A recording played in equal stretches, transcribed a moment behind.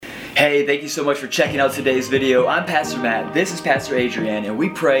Hey, thank you so much for checking out today's video. I'm Pastor Matt, this is Pastor Adrienne, and we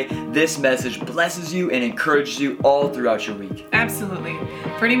pray this message blesses you and encourages you all throughout your week. Absolutely.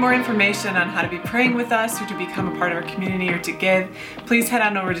 For any more information on how to be praying with us or to become a part of our community or to give, please head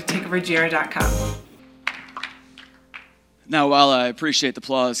on over to takeovergr.com. Now, while I appreciate the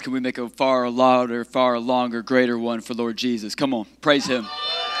applause, can we make a far louder, far longer, greater one for Lord Jesus? Come on, praise Him.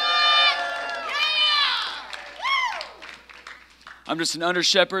 I'm just an under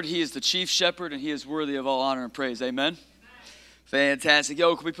shepherd. He is the chief shepherd, and He is worthy of all honor and praise. Amen? Fantastic.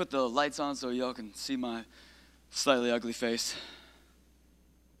 Yo, can we put the lights on so y'all can see my slightly ugly face?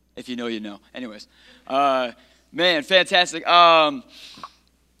 If you know, you know. Anyways, man, fantastic.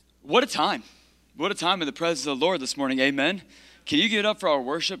 What a time. What a time in the presence of the Lord this morning. Amen. Can you get up for our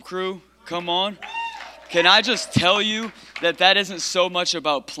worship crew? Come on. Can I just tell you that isn't so much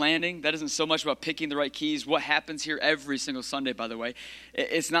about planning. That isn't so much about picking the right keys. What happens here every single Sunday, by the way,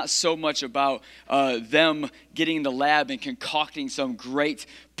 it's not so much about them getting in the lab and concocting some great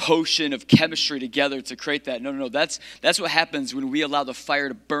potion of chemistry together to create that. No. That's what happens when we allow the fire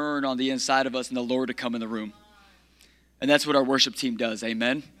to burn on the inside of us and the Lord to come in the room. And that's what our worship team does.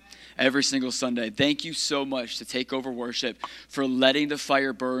 Amen. Every single Sunday. Thank you so much to Take Over Worship for letting the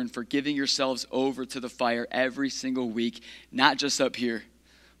fire burn, for giving yourselves over to the fire every single week, not just up here,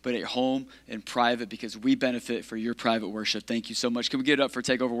 but at home and private, because we benefit for your private worship. Thank you so much. Can we give it up for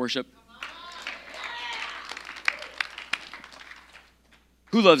Take Over Worship?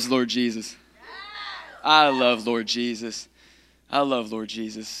 Who loves Lord Jesus? I love Lord Jesus. I love Lord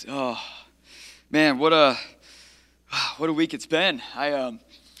Jesus. Oh, man, what a week it's been.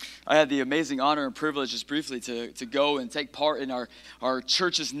 I had the amazing honor and privilege just briefly to go and take part in our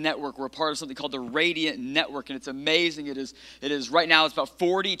church's network. We're a part of something called the Radiant Network, and it's amazing. It is right now, it's about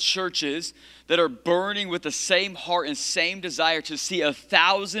 40 churches that are burning with the same heart and same desire to see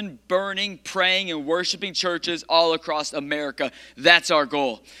 1,000 burning, praying, and worshiping churches all across America. That's our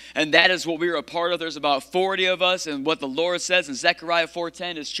goal, and that is what we're a part of. There's about 40 of us, and what the Lord says in Zechariah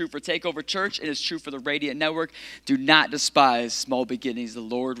 4:10 is true for Takeover Church. It is true for the Radiant Network. Do not despise small beginnings. The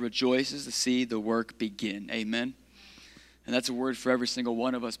Lord rejoices to see the work begin. Amen. And that's a word for every single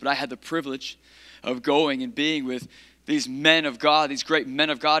one of us. But I had the privilege of going and being with these men of God, these great men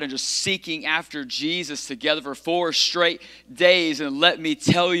of God, and just seeking after Jesus together for 4 straight days. And let me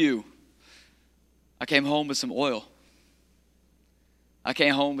tell you, I came home with some oil. I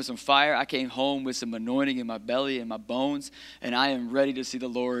came home with some fire. I came home with some anointing in my belly and my bones. And I am ready to see the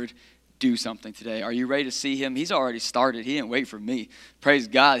Lord do something today. Are you ready to see Him? He's already started. He didn't wait for me. Praise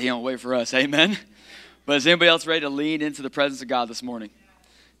God, He don't wait for us. Amen. But is anybody else ready to lean into the presence of God this morning?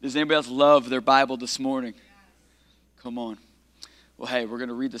 Does anybody else love their Bible this morning? Come on. Well, hey, we're going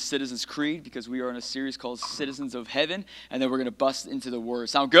to read the Citizens Creed because we are in a series called Citizens of Heaven, and then we're going to bust into the Word.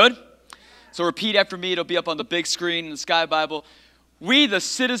 Sound good? So repeat after me. It'll be up on the big screen in the Sky Bible. We, the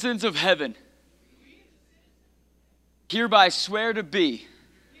citizens of heaven, hereby swear to be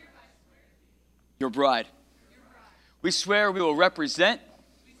your bride. We swear we will represent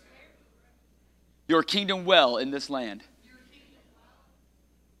your kingdom well in this land.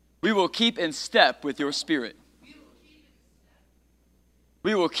 We will keep in step with your spirit.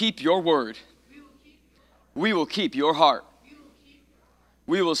 We will keep your word. We will keep your heart.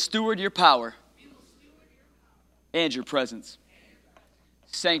 We will steward your power and your presence.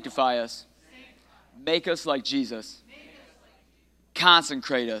 Sanctify us. Make us like Jesus.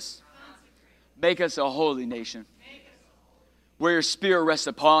 Consecrate us. Make us a holy nation. Where your spirit rests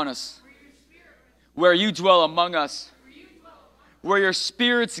upon us. Where you dwell among us. Where your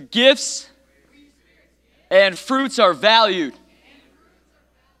spirit's gifts and fruits are valued.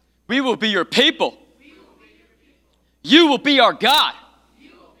 We will be your people. You will be our God.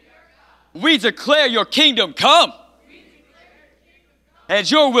 We declare your kingdom come. And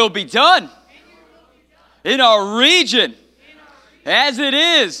your will be done in our region as it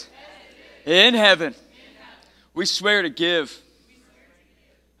is in heaven. We swear to give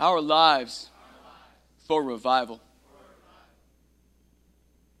our lives for revival.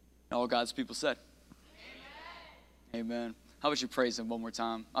 And all God's people said, Amen. How about you praise Him one more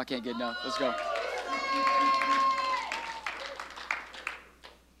time? I can't get enough. Let's go.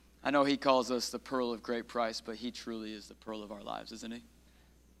 I know He calls us the pearl of great price, but He truly is the pearl of our lives, isn't He?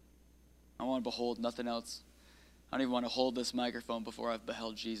 I want to behold nothing else. I don't even want to hold this microphone before I've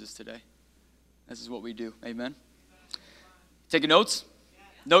beheld Jesus today. This is what we do. Amen. Taking notes?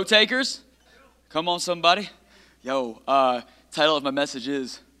 Note takers? Come on, somebody. Yo, title of my message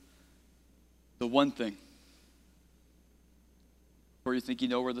is The One Thing. Or you think you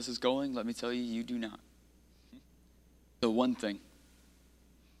know where this is going? Let me tell you, you do not. The one thing.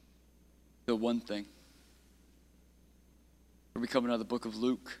 the one thing. We're coming out of the book of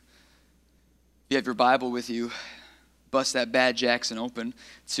Luke. If you have your Bible with you, bust that bad Jackson open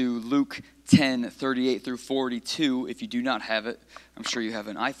to Luke 10:38 through 42. If you do not have it, I'm sure you have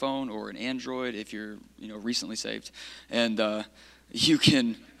an iPhone or an Android if you're recently saved. And you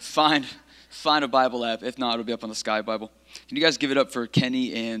can find a Bible app. If not, it'll be up on the Sky Bible. Can you guys give it up for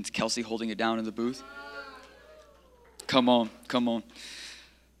Kenny and Kelsey holding it down in the booth? Come on.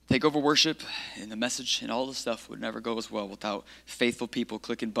 Take over worship and the message and all the stuff would never go as well without faithful people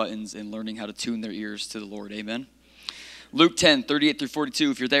clicking buttons and learning how to tune their ears to the Lord. Amen. Luke 10:38 through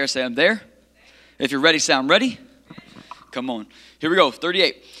 42. If you're there, say I'm there. If you're ready, say I'm ready. Come on. Here we go.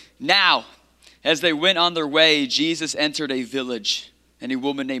 38. Now, as they went on their way, Jesus entered a village, and a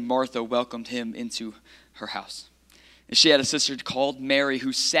woman named Martha welcomed him into her house. And she had a sister called Mary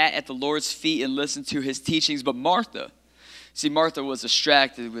who sat at the Lord's feet and listened to his teachings. But Martha was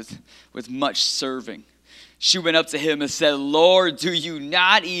distracted with much serving. She went up to him and said, Lord, do you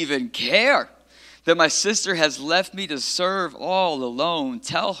not even care that my sister has left me to serve all alone?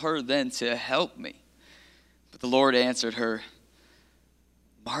 Tell her then to help me. But the Lord answered her,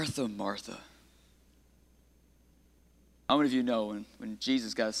 Martha, Martha. How many of you know when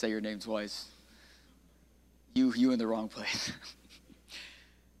Jesus got to say your name twice, you in the wrong place?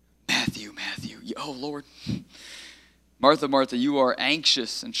 Matthew. Oh, Lord. Martha, Martha, you are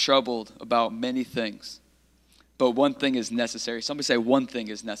anxious and troubled about many things, but one thing is necessary. Somebody say one thing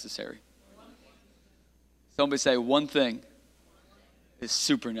is necessary. Somebody say one thing is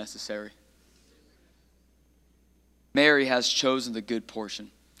super necessary. Mary has chosen the good portion,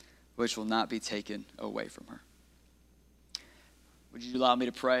 which will not be taken away from her. Would you allow me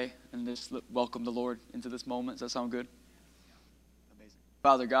to pray and just welcome the Lord into this moment? Does that sound good? Amazing.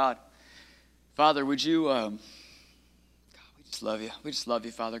 Father God, Father, would you, God, we just love you. We just love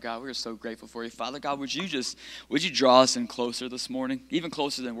you, Father God. We're so grateful for you. Father God, would you draw us in closer this morning, even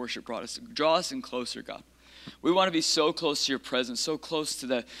closer than worship brought us. Draw us in closer, God. We want to be so close to your presence, so close to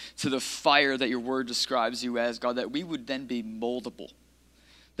the fire that your word describes you as, God, that we would then be moldable.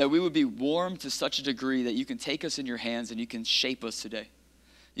 That we would be warmed to such a degree that you can take us in your hands and you can shape us today.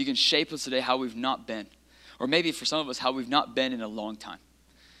 You can shape us today how we've not been. Or maybe for some of us, how we've not been in a long time.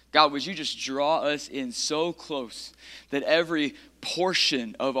 God, would you just draw us in so close that every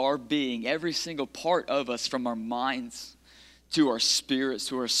portion of our being, every single part of us, from our minds to our spirits,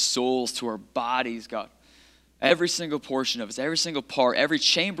 to our souls, to our bodies, God, every single portion of us, every single part, every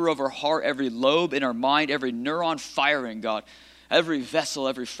chamber of our heart, every lobe in our mind, every neuron firing, God, every vessel,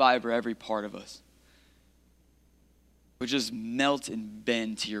 every fiber, every part of us would just melt and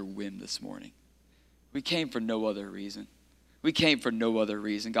bend to your whim this morning. We came for no other reason. We came for no other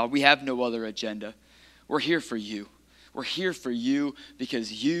reason. God, we have no other agenda. We're here for you. We're here for you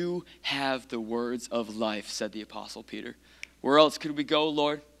because you have the words of life, said the Apostle Peter. Where else could we go,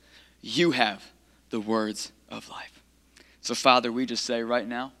 Lord? You have the words of life. So, Father, we just say right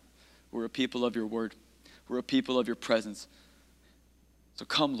now, we're a people of your word. We're a people of your presence. So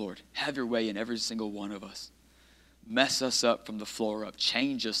come, Lord, have your way in every single one of us. Mess us up from the floor up.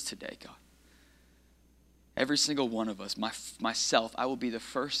 Change us today, God. Every single one of us, myself, I will be the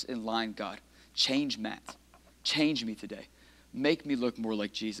first in line, God. Change Matt. Change me today. Make me look more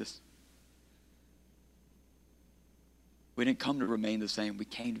like Jesus. We didn't come to remain the same. We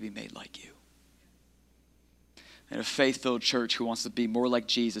came to be made like you. And a faith-filled church who wants to be more like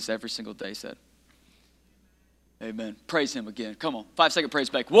Jesus every single day said, amen. Praise him again. Come on. 5-second praise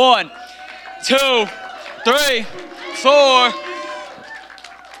back. 1, 2, 3, 4,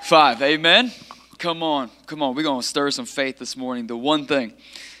 5. Amen. Come on. We're going to stir some faith this morning. The one thing.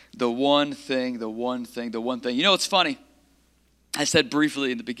 You know, it's funny. I said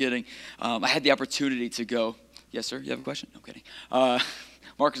briefly in the beginning, I had the opportunity to go. Yes, sir? You have a question? No kidding.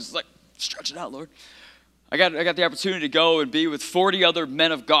 Marcus is like, stretch it out, Lord. I got the opportunity to go and be with 40 other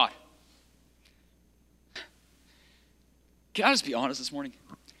men of God. Can I just be honest this morning?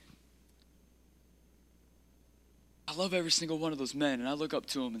 I love every single one of those men, and I look up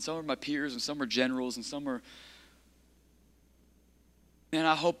to them, and some are my peers, and some are generals, and some are... Man,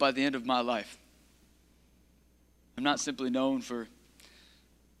 I hope by the end of my life, I'm not simply known for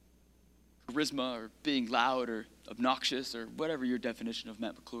charisma or being loud or obnoxious or whatever your definition of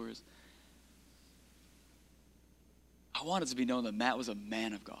Matt McClure is. I want it to be known that Matt was a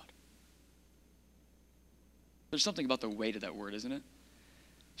man of God. There's something about the weight of that word, isn't it?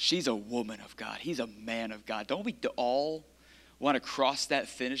 She's a woman of God. He's a man of God. Don't we all want to cross that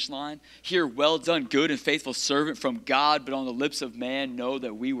finish line? Hear, well done, good and faithful servant from God, but on the lips of man, know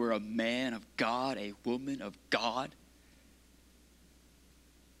that we were a man of God, a woman of God.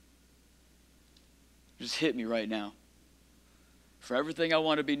 just hit me right now. For everything I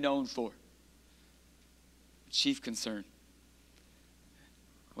want to be known for, chief concern.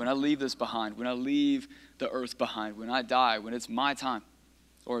 When I leave this behind, when I leave the earth behind, when I die, when it's my time,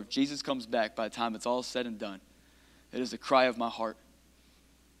 or if Jesus comes back by the time it's all said and done, it is the cry of my heart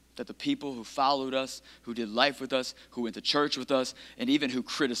that the people who followed us, who did life with us, who went to church with us, and even who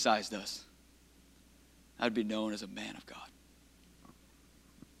criticized us, I'd be known as a man of God.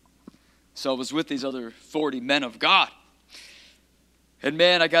 So I was with these other 40 men of God. And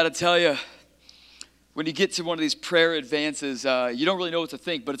man, I got to tell you, when you get to one of these prayer advances, you don't really know what to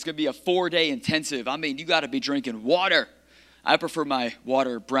think, but it's going to be a 4-day intensive. I mean, you got to be drinking water. I prefer my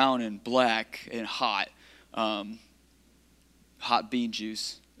water brown and black and hot. Hot bean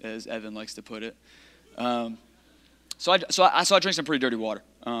juice, as Evan likes to put it. So I drink some pretty dirty water.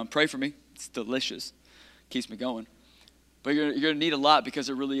 Pray for me. It's delicious. Keeps me going. But you're going to need a lot because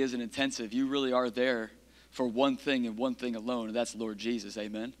it really is an intensive. You really are there for one thing and one thing alone, and that's Lord Jesus.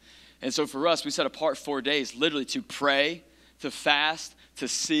 Amen. And so for us, we set apart 4 days literally to pray, to fast, to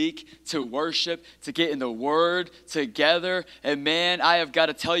seek, to worship, to get in the Word together. And man, I have got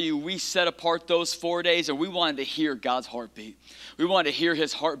to tell you, we set apart those 4 days and we wanted to hear God's heartbeat. We wanted to hear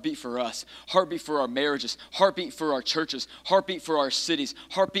his heartbeat for us, heartbeat for our marriages, heartbeat for our churches, heartbeat for our cities,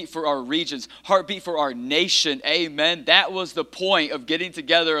 heartbeat for our regions, heartbeat for our nation. Amen. That was the point of getting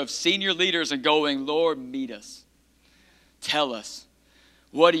together of senior leaders and going, Lord, meet us. Tell us,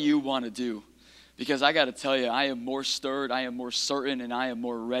 what do you want to do? Because I got to tell you, I am more stirred, I am more certain, and I am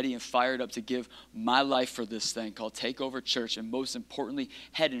more ready and fired up to give my life for this thing called Takeover Church. And most importantly,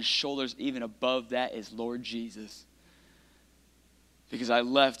 head and shoulders even above that is Lord Jesus. Because I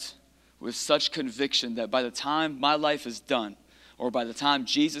left with such conviction that by the time my life is done, or by the time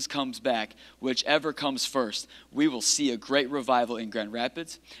Jesus comes back, whichever comes first, we will see a great revival in Grand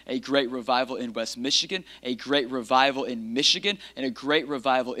Rapids, a great revival in West Michigan, a great revival in Michigan, and a great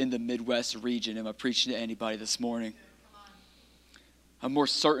revival in the Midwest region. Am I preaching to anybody this morning? I'm more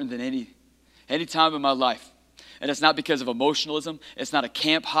certain than any time in my life. And it's not because of emotionalism. It's not a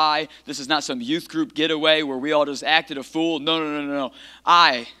camp high. This is not some youth group getaway where we all just acted a fool. No.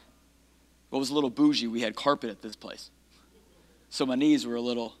 What was a little bougie, we had carpet at this place. So my knees were a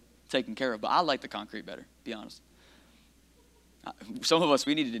little taken care of. But I like the concrete better, be honest. Some of us,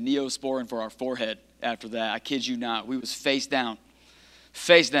 we needed a Neosporin for our forehead after that. I kid you not. We was face down.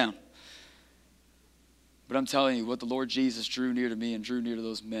 Face down. But I'm telling you, what the Lord Jesus drew near to me and drew near to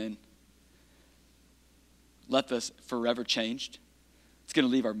those men left us forever changed. It's going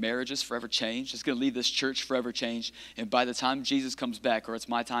to leave our marriages forever changed. It's going to leave this church forever changed. And by the time Jesus comes back, or it's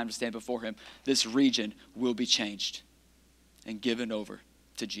my time to stand before him, this region will be changed and given over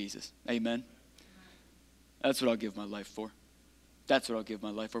to Jesus. Amen. That's what I'll give my life for. That's what I'll give my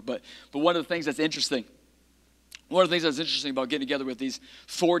life for. But one of the things that's interesting, about getting together with these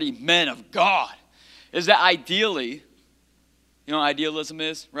 40 men of God is that ideally, you know what idealism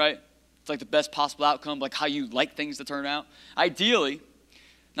is, right? It's like the best possible outcome, like how you like things to turn out. Ideally,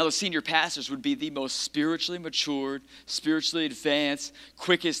 now the senior pastors would be the most spiritually matured, spiritually advanced,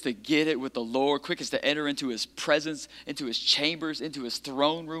 quickest to get it with the Lord, quickest to enter into his presence, into his chambers, into his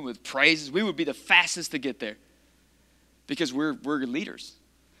throne room with praises. We would be the fastest to get there because we're leaders.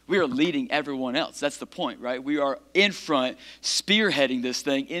 We are leading everyone else. That's the point, right? We are in front, spearheading this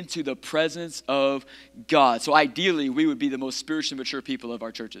thing into the presence of God. So ideally, we would be the most spiritually mature people of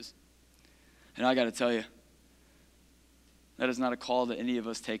our churches. And I got to tell you, that is not a call that any of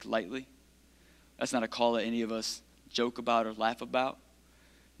us take lightly. That's not a call that any of us joke about or laugh about.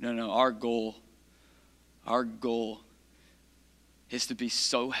 No, our goal is to be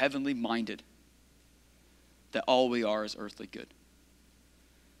so heavenly minded that all we are is earthly good.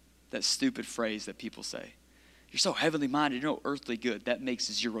 That stupid phrase that people say, you're so heavenly minded, you're no earthly good. That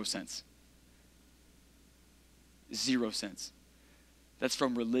makes 0 sense. 0 sense. That's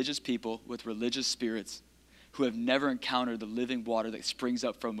from religious people with religious spirits who have never encountered the living water that springs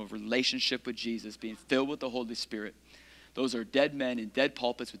up from a relationship with Jesus, being filled with the Holy Spirit. Those are dead men in dead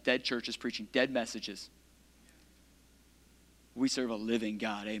pulpits with dead churches preaching dead messages. We serve a living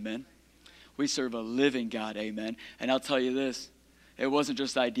God, amen? We serve a living God, amen? And I'll tell you this, it wasn't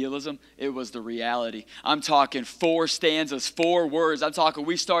just idealism, it was the reality. I'm talking 4 stanzas, 4 words. I'm talking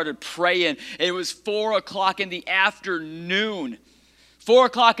we started praying. It was 4 o'clock in the afternoon. 4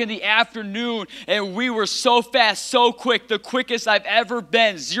 o'clock in the afternoon, and we were so fast, so quick, the quickest I've ever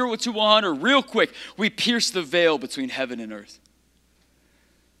been, 0 to 100, real quick. We pierced the veil between heaven and earth.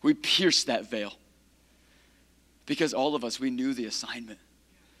 We pierced that veil. Because all of us, we knew the assignment.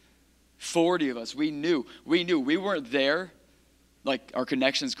 40 of us, we knew. We weren't there. Like, our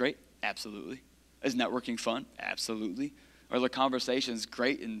connection's great? Absolutely. Is networking fun? Absolutely. Are the conversations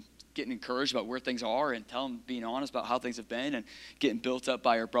great and getting encouraged about where things are and being honest about how things have been and getting built up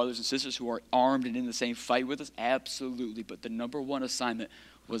by our brothers and sisters who are armed and in the same fight with us? Absolutely. But the number one assignment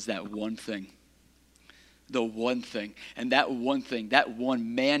was that one thing. The one thing. And that one thing, that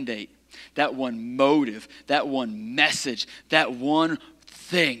one mandate, that one motive, that one message, that one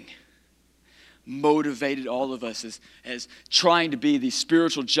thing motivated all of us as trying to be these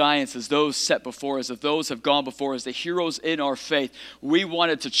spiritual giants, as those set before us, as those have gone before us, the heroes in our faith. We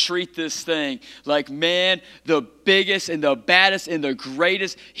wanted to treat this thing like, man, the biggest and the baddest and the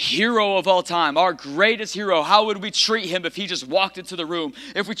greatest hero of all time, our greatest hero. How would we treat him if he just walked into the room?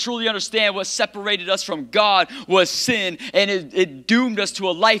 If we truly understand what separated us from God was sin, and it doomed us to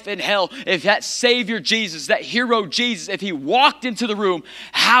a life in hell, if that Savior Jesus, that hero Jesus, if he walked into the room,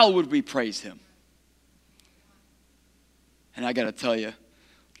 how would we praise him? And I got to tell you,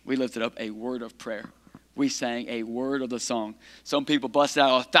 we lifted up a word of prayer. We sang a word of the song. Some people bust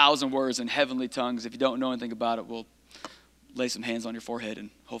out 1,000 words in heavenly tongues. If you don't know anything about it, we'll lay some hands on your forehead and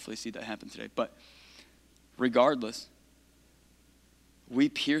hopefully see that happen today. But regardless, we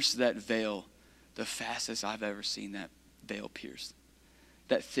pierced that veil the fastest I've ever seen that veil pierced.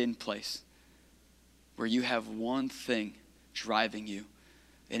 That thin place where you have one thing driving you,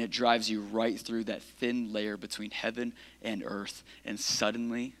 and it drives you right through that thin layer between heaven and earth. And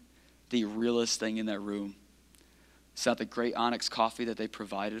suddenly, the realest thing in that room, it's not the great Onyx coffee that they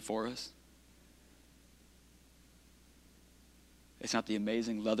provided for us. It's not the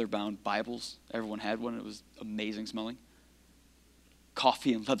amazing leather-bound Bibles. Everyone had one. It was amazing smelling.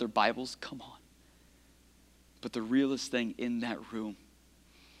 Coffee and leather Bibles, come on. But the realest thing in that room,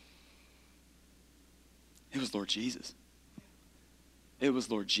 it was Lord Jesus. It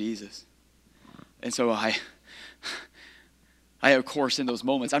was Lord Jesus. And so I of course, in those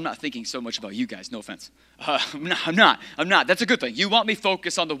moments, I'm not thinking so much about you guys, no offense. I'm not. That's a good thing. You want me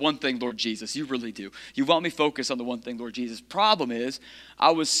focused on the one thing, Lord Jesus. You really do. You want me focused on the one thing, Lord Jesus. Problem is, I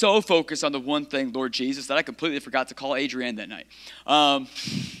was so focused on the one thing, Lord Jesus, that I completely forgot to call Adrienne that night.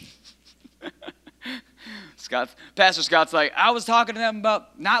 Pastor Scott's like, I was talking to them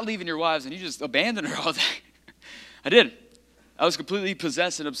about not leaving your wives, and you just abandoned her all day. I did. I was completely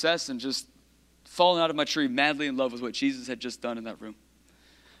possessed and obsessed and just falling out of my tree, madly in love with what Jesus had just done in that room.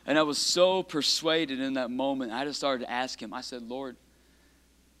 And I was so persuaded in that moment, I just started to ask him. I said, Lord,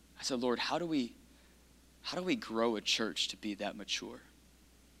 how do we grow a church to be that mature?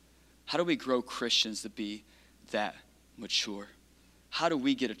 How do we grow Christians to be that mature? How do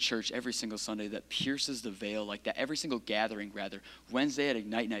we get a church every single Sunday that pierces the veil like that? Every single gathering, rather. Wednesday at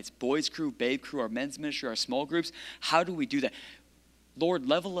Ignite Nights, boys crew, babe crew, our men's ministry, our small groups. How do we do that? Lord,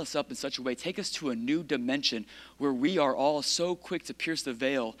 level us up in such a way. Take us to a new dimension where we are all so quick to pierce the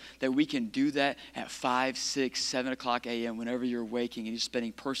veil that we can do that at 5, 6, 7 o'clock a.m. whenever you're waking and you're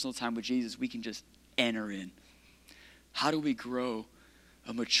spending personal time with Jesus. We can just enter in. How do we grow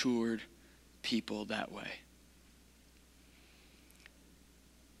a matured people that way?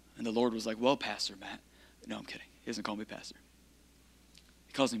 And the Lord was like, well, Pastor Matt. No, I'm kidding. He doesn't call me Pastor.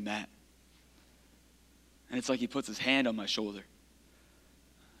 He calls me Matt. And it's like he puts his hand on my shoulder.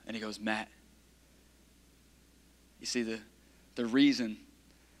 And he goes, Matt, you see the reason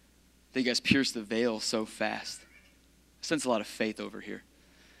that you guys pierced the veil so fast. I sense a lot of faith over here.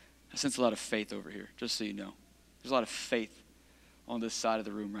 Just so you know. There's a lot of faith on this side of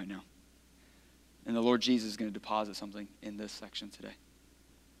the room right now. And the Lord Jesus is going to deposit something in this section today.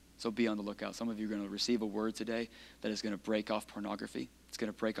 So be on the lookout. Some of you are going to receive a word today that is going to break off pornography. It's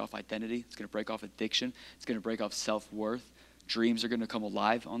going to break off identity. It's going to break off addiction. It's going to break off self-worth. Dreams are going to come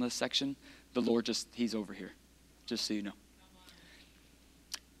alive on this section. The Lord he's over here, just so you know.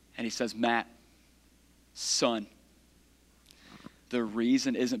 And he says, Matt, son, the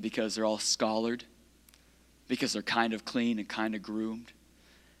reason isn't because they're all scholared, because they're kind of clean and kind of groomed.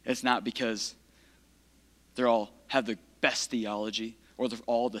 It's not because they all have the best theology, or they're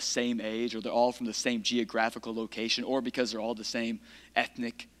all the same age, or they're all from the same geographical location, or because they're all the same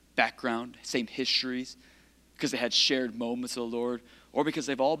ethnic background, same histories, because they had shared moments of the Lord, or because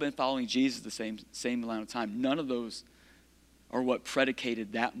they've all been following Jesus the same amount of time. None of those are what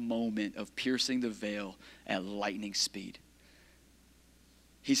predicated that moment of piercing the veil at lightning speed.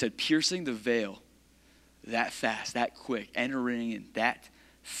 He said, piercing the veil that fast, that quick, entering in that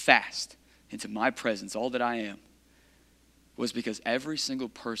fast into my presence, all that I am, was because every single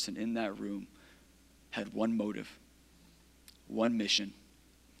person in that room had one motive, one mission,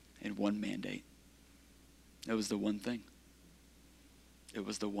 and one mandate. It was the one thing. It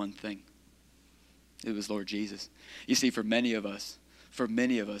was the one thing. It was Lord Jesus. You see, for many of us,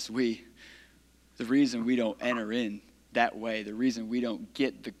 we The reason we don't enter in that way, the reason we don't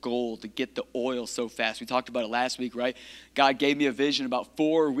get the gold, to get the oil so fast. We talked about it last week, right? God gave me a vision about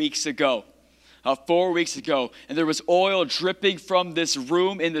 4 weeks ago. 4 weeks ago, and there was oil dripping from this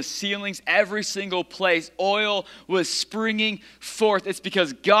room in the ceilings, every single place. Oil was springing forth. It's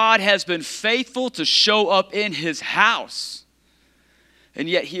because God has been faithful to show up in his house. And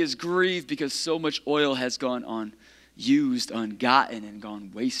yet he is grieved because so much oil has gone unused, ungotten, and gone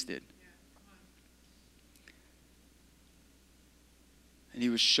wasted. And he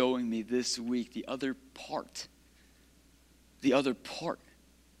was showing me this week the other part. The other part.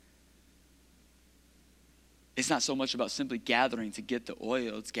 It's not so much about simply gathering to get the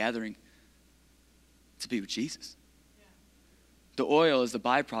oil. It's gathering to be with Jesus. The oil is the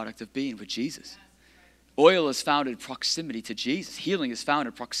byproduct of being with Jesus. Oil is found in proximity to Jesus. Healing is found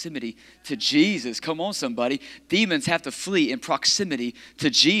in proximity to Jesus. Come on, somebody. Demons have to flee in proximity to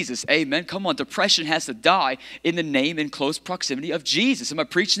Jesus. Amen. Come on. Depression has to die in the name and close proximity of Jesus. Am I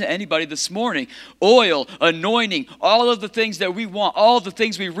preaching to anybody this morning? Oil, anointing, all of the things that we want, all the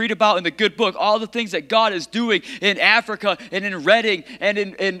things we read about in the good book, all the things that God is doing in Africa and in Redding and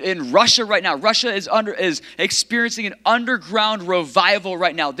in Russia right now. Russia is experiencing an underground revival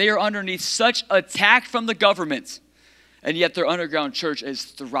right now. They are underneath such attack from the government, and yet their underground church is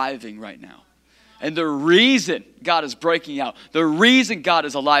thriving right now. And the reason God is breaking out, the reason God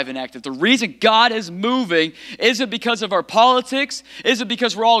is alive and active, the reason God is moving isn't because of our politics, isn't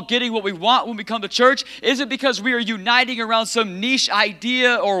because we're all getting what we want when we come to church, isn't because we are uniting around some niche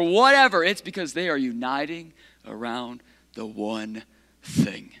idea or whatever. It's because they are uniting around the one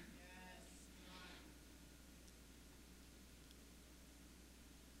thing.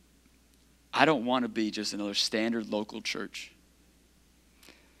 I don't want to be just another standard local church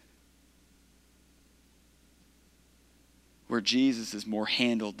where Jesus is more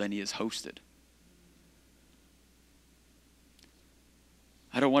handled than he is hosted.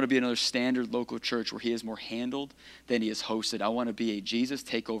 I don't want to be another standard local church where he is more handled than he is hosted. I want to be a Jesus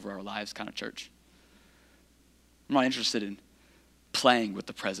take over our lives kind of church. I'm not interested in playing with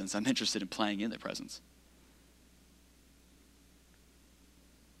the presence. I'm interested in playing in the presence.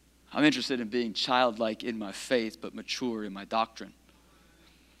 I'm interested in being childlike in my faith, but mature in my doctrine.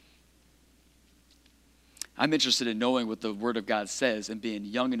 I'm interested in knowing what the Word of God says and being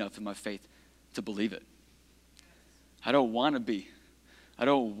young enough in my faith to believe it. I don't want to be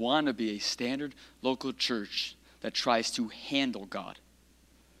a standard local church that tries to handle God.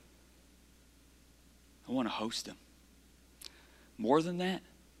 I want to host him. More than that,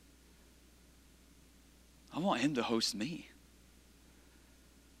 I want him to host me.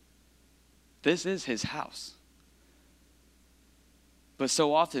 This is his house. But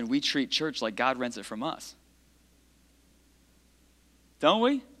so often we treat church like God rents it from us. Don't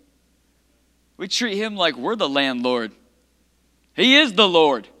we? We treat him like we're the landlord. He is the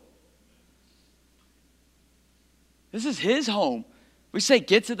Lord. This is his home. We say,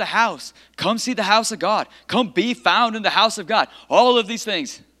 get to the house. Come see the house of God. Come be found in the house of God. All of these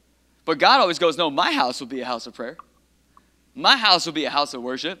things. But God always goes, no, my house will be a house of prayer. My house will be a house of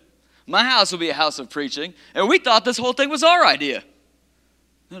worship. My house will be a house of preaching. And we thought this whole thing was our idea.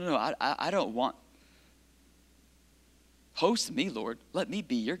 No, I don't want. Host me, Lord. Let me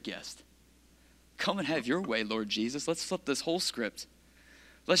be your guest. Come and have your way, Lord Jesus. Let's flip this whole script.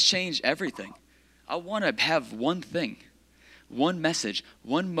 Let's change everything. I want to have one thing, one message,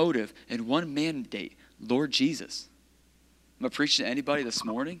 one motive, and one mandate. Lord Jesus. Am I preaching to anybody this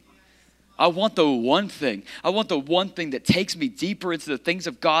morning? I want the one thing. I want the one thing that takes me deeper into the things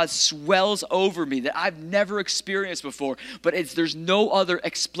of God, swells over me that I've never experienced before. But there's no other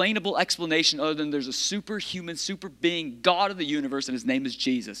explainable explanation other than there's a superhuman, super being, God of the universe, and his name is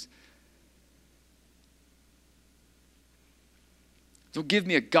Jesus. Don't give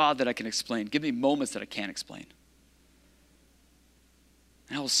me a God that I can explain. Give me moments that I can't explain.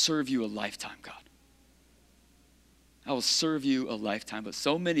 And I will serve you a lifetime, God. I will serve you a lifetime. But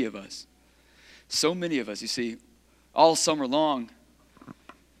so many of us, you see, all summer long,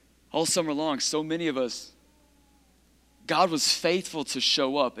 so many of us, God was faithful to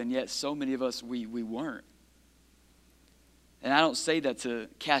show up, and yet so many of us, we weren't. And I don't say that to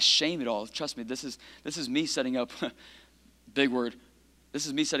cast shame at all. Trust me, this is me setting up, big word, this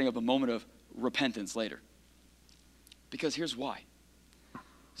is me setting up a moment of repentance later. Because here's why.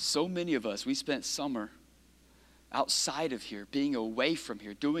 So many of us, we spent summer outside of here, being away from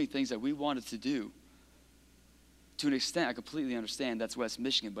here, doing things that we wanted to do. To an extent, I completely understand that's West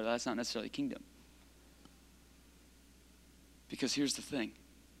Michigan, but that's not necessarily Kingdom. Because here's the thing.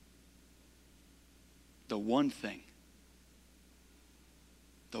 The one thing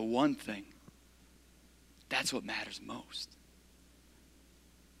That's what matters most.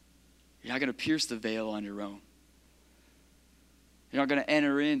 You're not going to pierce the veil on your own. You're not going to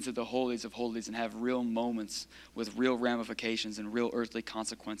enter into the holies of holies and have real moments with real ramifications and real earthly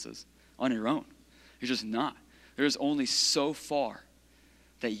consequences on your own. You're just not. There's only so far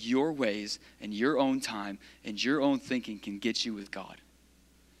that your ways and your own time and your own thinking can get you with God.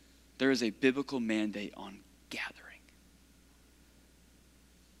 There is a biblical mandate on gathering.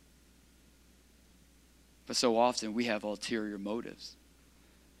 But so often we have ulterior motives.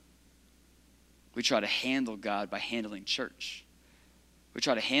 We try to handle God by handling church. We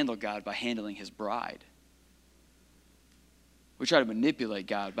try to handle God by handling his bride. We try to manipulate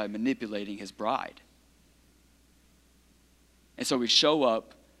God by manipulating his bride. And so we show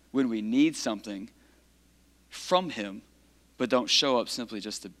up when we need something from him, but don't show up simply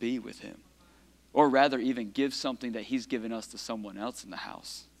just to be with him. Or rather even give something that he's given us to someone else in the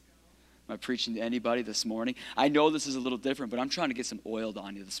house. Am I preaching to anybody this morning? I know this is a little different, but I'm trying to get some oil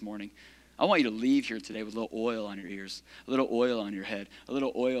on you this morning. I want you to leave here today with a little oil on your ears, a little oil on your head, a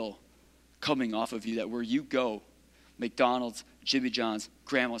little oil coming off of you, that where you go, McDonald's, Jimmy John's,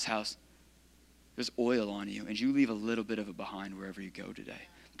 Grandma's house, there's oil on you, and you leave a little bit of it behind wherever you go today.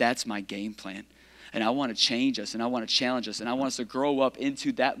 That's my game plan. And I want to change us, and I want to challenge us, and I want us to grow up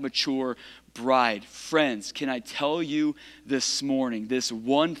into that mature bride. Friends, can I tell you this morning, this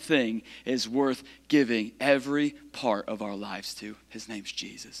one thing is worth giving every part of our lives to. His name's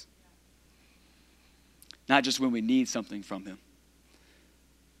Jesus. Not just when we need something from him.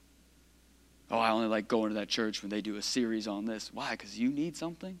 Oh, I only like going to that church when they do a series on this. Why? Because you need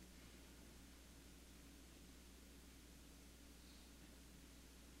something?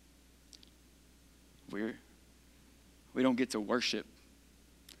 We don't get to worship.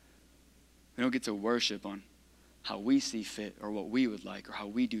 We don't get to worship on how we see fit or what we would like or how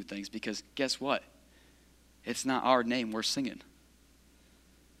we do things, because guess what? It's not our name we're singing.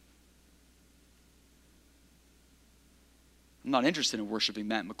 I'm not interested in worshiping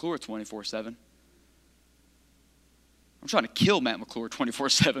Matt McClure 24/7. I'm trying to kill Matt McClure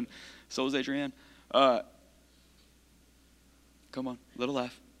 24/7. So is Adrienne. Come on, little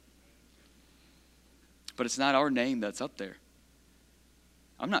laugh. But it's not our name that's up there.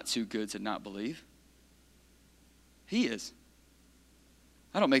 I'm not too good to not believe. He is.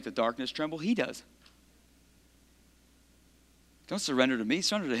 I don't make the darkness tremble. He does. Don't surrender to me.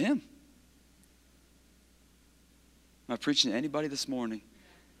 Surrender to him. Am I preaching to anybody this morning?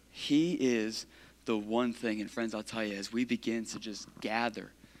 He is the one thing. And friends, I'll tell you, as we begin to just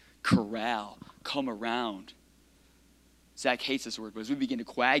gather, corral, come around. Zach hates this word, but as we begin to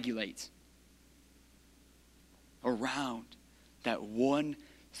coagulate around that one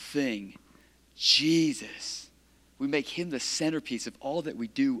thing, Jesus, we make him the centerpiece of all that we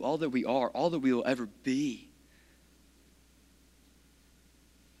do, all that we are, all that we will ever be.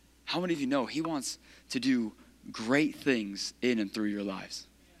 How many of you know he wants to do great things in and through your lives?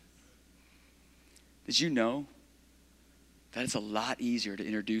 Did you know that it's a lot easier to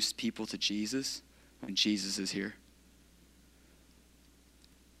introduce people to Jesus when Jesus is here?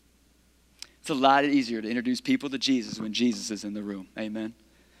 It's a lot easier to introduce people to Jesus when Jesus is in the room. Amen.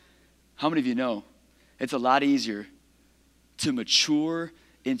 How many of you know it's a lot easier to mature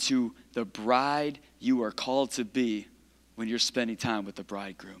into the bride you are called to be when you're spending time with the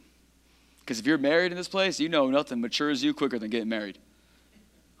bridegroom? Because if you're married in this place, you know nothing matures you quicker than getting married.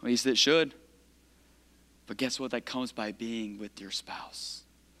 At least it should. But guess what? That comes by being with your spouse,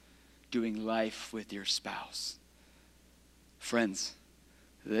 doing life with your spouse. Friends,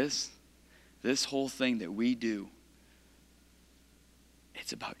 this whole thing that we do,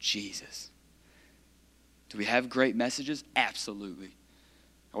 it's about Jesus. Do we have great messages? Absolutely.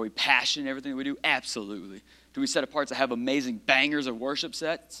 Are we passionate in everything we do? Absolutely. Do we set apart to have amazing bangers of worship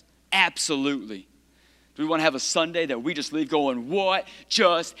sets? Absolutely. Do we want to have a Sunday that we just leave going, what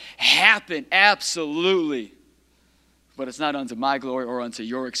just happened? Absolutely. But it's not unto my glory or unto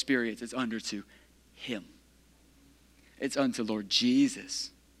your experience. It's unto him. It's unto Lord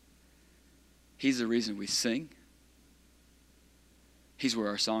Jesus. He's the reason we sing. He's where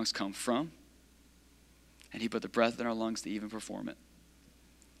our songs come from. And he put the breath in our lungs to even perform it.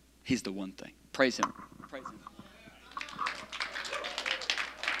 He's the one thing. Praise him. Praise him.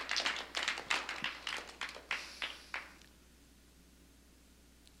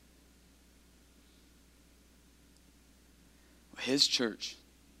 His church,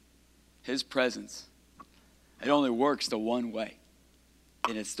 his presence, it only works the one way.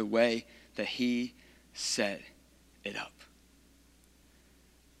 And it's the way that he set it up.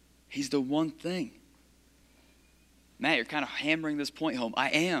 He's the one thing. Matt, you're kind of hammering this point home. I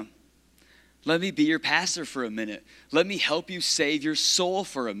am. Let me be your pastor for a minute. Let me help you save your soul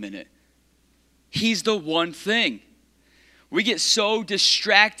for a minute. He's the one thing. We get so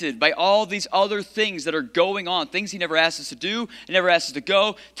distracted by all these other things that are going on, things he never asked us to do, he never asked us to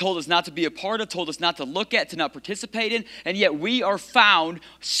go, told us not to be a part of, told us not to look at, to not participate in, and yet we are found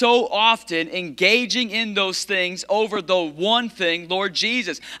so often engaging in those things over the one thing, Lord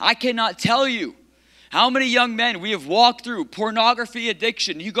Jesus. I cannot tell you how many young men we have walked through pornography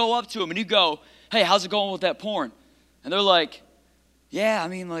addiction. You go up to them and you go, hey, how's it going with that porn? And they're like, yeah, I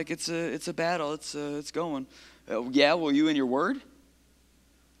mean, like it's a battle, it's going. Yeah, well, you in your word?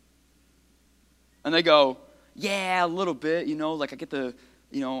 And they go, yeah, a little bit, like I get the,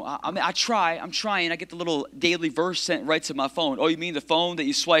 I'm trying, I get the little daily verse sent right to my phone. Oh, you mean the phone that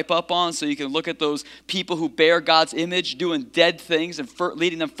you swipe up on so you can look at those people who bear God's image doing dead things and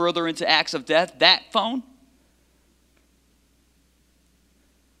leading them further into acts of death? That phone?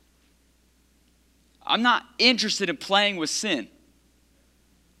 I'm not interested in playing with sin.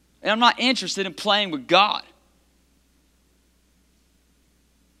 And I'm not interested in playing with God.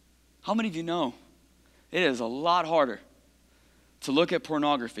 How many of you know it is a lot harder to look at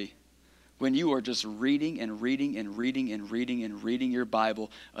pornography when you are just reading and reading and reading and reading and reading your Bible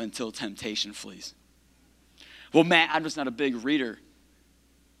until temptation flees? Well, Matt, I'm just not a big reader.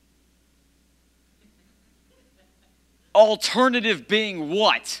 Alternative being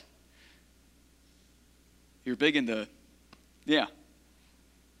what? You're big into, yeah.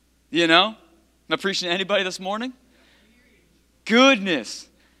 Am I preaching to anybody this morning? Goodness.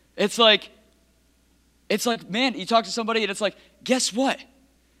 It's like, man, you talk to somebody and it's like, guess what?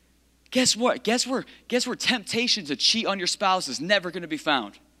 Guess where temptation to cheat on your spouse is never going to be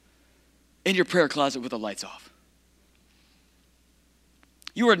found? In your prayer closet with the lights off.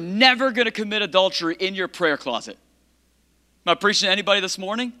 You are never going to commit adultery in your prayer closet. Am I preaching to anybody this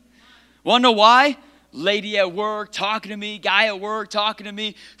morning? Want to know why? Lady at work talking to me, guy at work talking to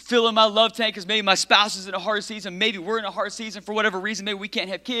me, filling my love tank because maybe my spouse is in a hard season, maybe we're in a hard season for whatever reason, maybe we can't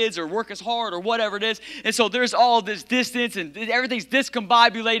have kids or work as hard or whatever it is, and so there's all this distance and everything's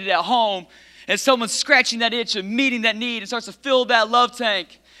discombobulated at home, and someone's scratching that itch and meeting that need and starts to fill that love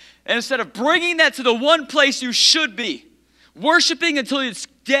tank, and instead of bringing that to the one place you should be, worshiping until it's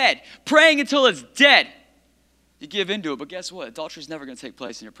dead, praying until it's dead, you give into it. But guess what? Adultery is never going to take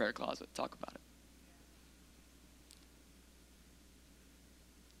place in your prayer closet. Talk about it.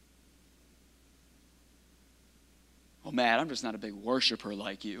 Well, Matt, I'm just not a big worshiper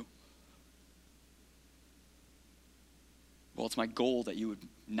like you. Well, it's my goal that you would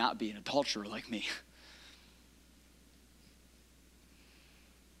not be an adulterer like me.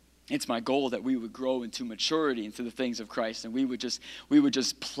 It's my goal that we would grow into maturity into the things of Christ, and we would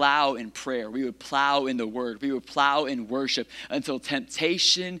just plow in prayer. We would plow in the word. We would plow in worship until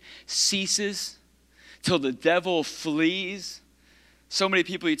temptation ceases, till the devil flees. So many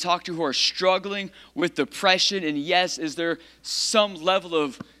people you talk to who are struggling with depression, and yes, is there some level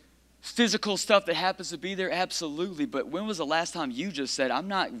of physical stuff that happens to be there? Absolutely. But when was the last time you just said, I'm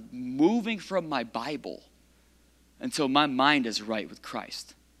not moving from my Bible until my mind is right with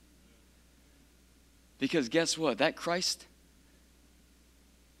Christ? Because guess what? That Christ,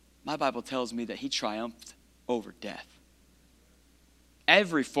 my Bible tells me that he triumphed over death.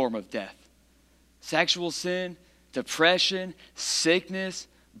 Every form of death. Sexual sin, depression, sickness,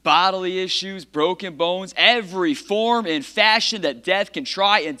 bodily issues, broken bones, every form and fashion that death can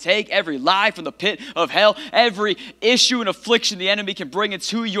try and take, every lie from the pit of hell, every issue and affliction the enemy can bring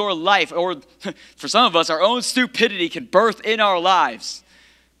into your life, or for some of us, our own stupidity can birth in our lives.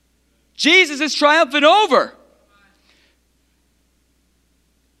 Jesus is triumphant over.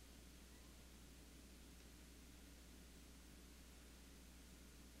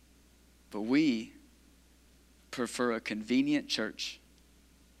 But we prefer a convenient church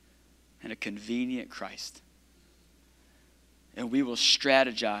and a convenient Christ. And we will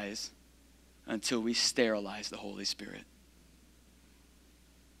strategize until we sterilize the Holy Spirit.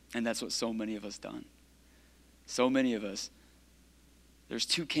 And that's what so many of us done. So many of us. There's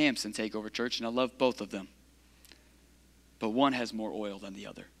two camps in Takeover Church, and I love both of them. But one has more oil than the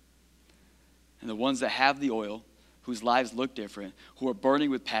other. And the ones that have the oil, whose lives look different, who are burning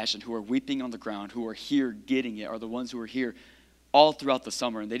with passion, who are weeping on the ground, who are here getting it, are the ones who are here all throughout the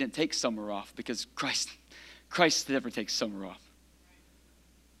summer. And they didn't take summer off because Christ never takes summer off.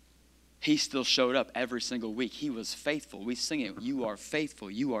 He still showed up every single week. He was faithful. We sing it, you are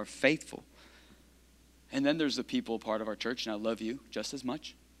faithful, you are faithful. And then there's the people part of our church, and I love you just as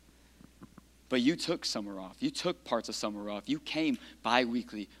much. But you took summer off. You took parts of summer off. You came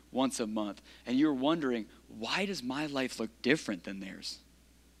bi-weekly, once a month. And you're wondering, why does my life look different than theirs?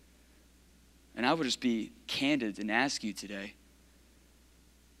 And I would just be candid and ask you today,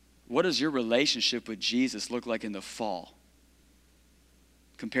 what does your relationship with Jesus look like in the fall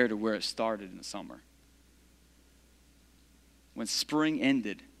compared to where it started in the summer? When spring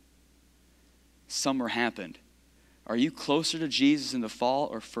ended, summer happened. Are you closer to Jesus in the fall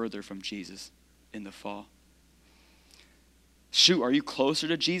or further from Jesus in the fall? Shoot, are you closer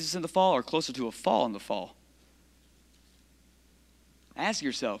to Jesus in the fall or closer to a fall in the fall? Ask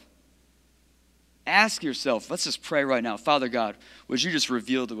yourself. Ask yourself. Let's just pray right now. Father God, would you just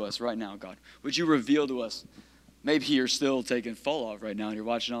reveal to us right now, God? Would you reveal to us? Maybe you're still taking fall off right now and you're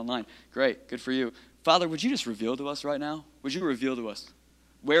watching online. Great, good for you. Father, would you just reveal to us right now? Would you reveal to us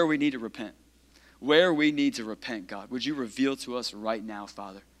where we need to repent? Where we need to repent, God. Would you reveal to us right now,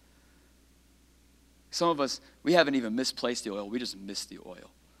 Father? Some of us, we haven't even misplaced the oil. We just missed the oil.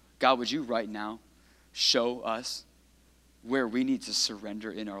 God, would you right now show us where we need to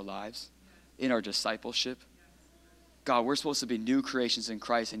surrender in our lives, in our discipleship? God, we're supposed to be new creations in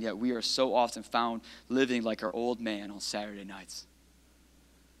Christ, and yet we are so often found living like our old man on Saturday nights.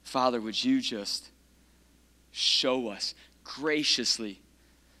 Father, would you just show us, graciously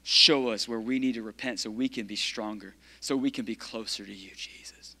show us where we need to repent so we can be stronger, so we can be closer to you,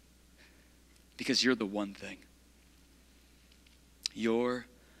 Jesus. Because you're the one thing. You're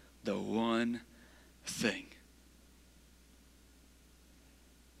the one thing.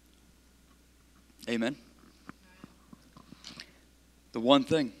 Amen. The one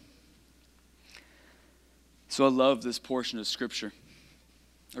thing. So I love this portion of Scripture.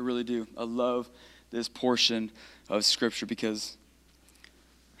 I really do. I love this portion of Scripture because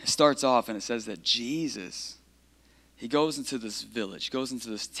it starts off and it says that Jesus, he goes into this village, goes into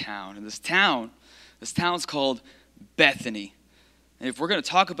this town. And this town's called Bethany. And if we're going to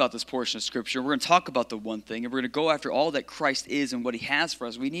talk about this portion of Scripture, we're going to talk about the one thing, and we're going to go after all that Christ is and what he has for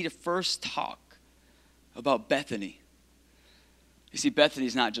us, we need to first talk about Bethany. You see,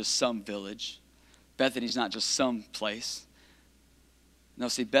 Bethany's not just some village. Bethany's not just some place. No,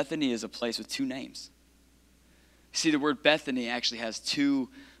 see, Bethany is a place with two names. See, the word Bethany actually has two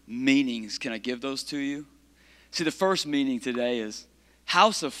meanings. Can I give those to you? See, the first meaning today is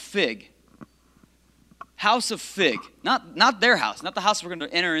house of fig. House of fig. Not their house, not the house we're going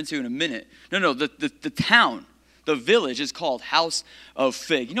to enter into in a minute. No, the town, the village is called House of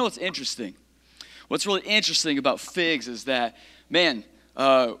Fig. You know what's interesting? What's really interesting about figs is that, man,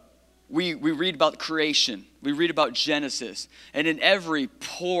 we read about creation. We read about Genesis. And in every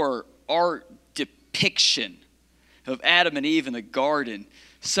poor art depiction of Adam and Eve in the garden,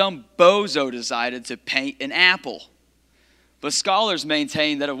 some bozo decided to paint an apple. But scholars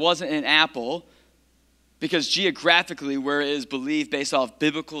maintain that it wasn't an apple because geographically, where it is believed based off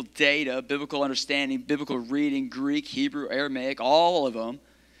biblical data, biblical understanding, biblical reading, Greek, Hebrew, Aramaic, all of them,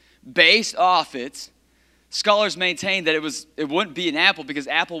 based off it, scholars maintain that it wouldn't be an apple because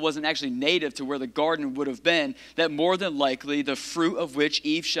apple wasn't actually native to where the garden would have been, that more than likely the fruit of which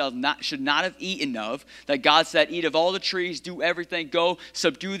Eve should not have eaten of, that God said, eat of all the trees, do everything, go,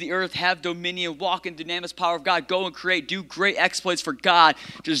 subdue the earth, have dominion, walk in the dynamic power of God, go and create, do great exploits for God,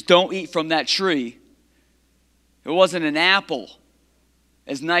 just don't eat from that tree. It wasn't an apple,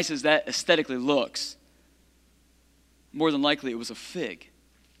 as nice as that aesthetically looks. More than likely it was a fig.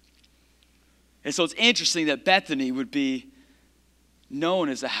 And so it's interesting that Bethany would be known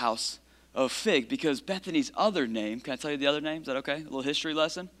as a house of fig because Bethany's other name, can I tell you the other name? Is that okay? A little history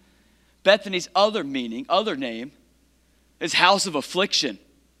lesson? Bethany's other name is house of affliction.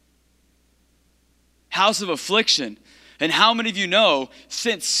 House of affliction. And how many of you know,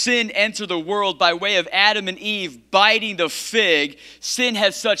 since sin entered the world by way of Adam and Eve biting the fig, sin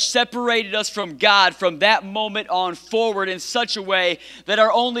has such separated us from God from that moment on forward in such a way that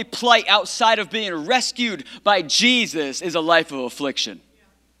our only plight outside of being rescued by Jesus is a life of affliction.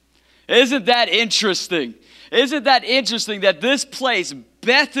 Isn't that interesting? Isn't that interesting that this place,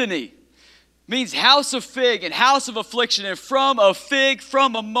 Bethany, means house of fig and house of affliction, and from a fig,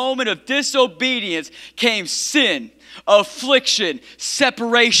 from a moment of disobedience came sin, affliction,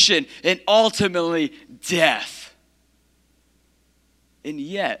 separation, and ultimately death. And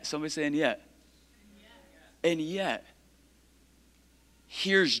yet, somebody saying yet. And yet,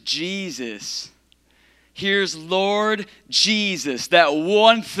 here's Jesus. Here's Lord Jesus, that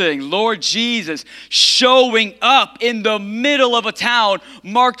one thing, Lord Jesus, showing up in the middle of a town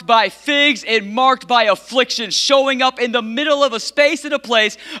marked by figs and marked by affliction, showing up in the middle of a space and a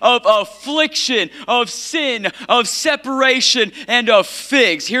place of affliction, of sin, of separation, and of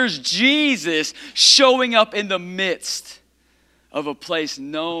figs. Here's Jesus showing up in the midst of a place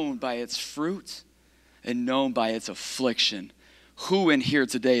known by its fruit and known by its affliction. Who in here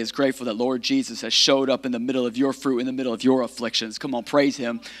today is grateful that Lord Jesus has showed up in the middle of your fruit, in the middle of your afflictions? Come on, praise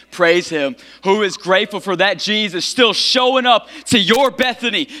him. Praise him. Who is grateful for that Jesus still showing up to your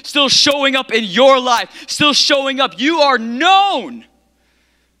Bethany, still showing up in your life, still showing up. You are known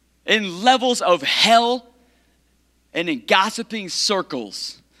in levels of hell and in gossiping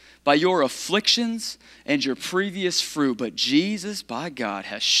circles by your afflictions and your previous fruit, but Jesus, by God,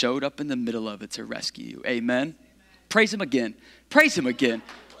 has showed up in the middle of it to rescue you. Amen. Praise him again. Praise him again.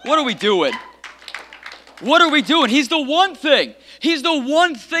 What are we doing? What are we doing? He's the one thing. He's the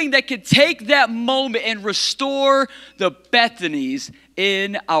one thing that can take that moment and restore the Bethanies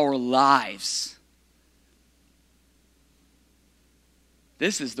in our lives.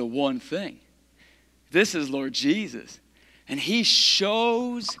 This is the one thing. This is Lord Jesus. And he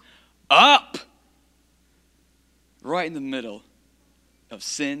shows up right in the middle of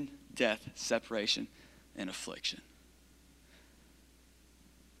sin, death, separation, and affliction.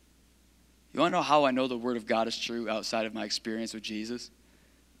 You want to know how I know the word of God is true outside of my experience with Jesus?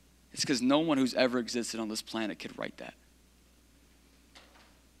 It's because no one who's ever existed on this planet could write that.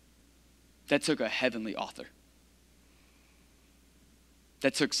 That took a heavenly author.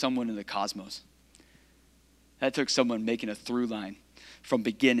 That took someone in the cosmos. That took someone making a through line from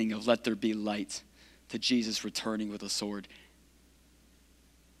beginning of let there be light to Jesus returning with a sword.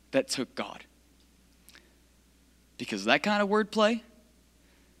 That took God. Because that kind of wordplay,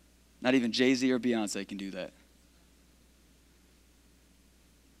 not even Jay-Z or Beyonce can do that.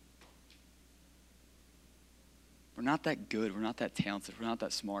 We're not that good. We're not that talented. We're not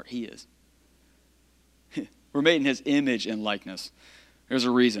that smart. He is. We're made in his image and likeness. There's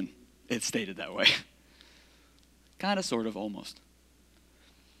a reason it's stated that way. Kind of, sort of, almost.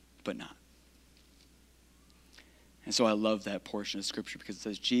 But not. And so I love that portion of Scripture because it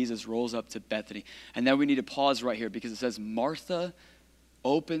says Jesus rolls up to Bethany. And then we need to pause right here because it says Martha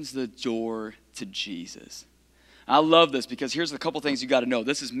opens the door to Jesus. I love this because here's a couple things you got to know.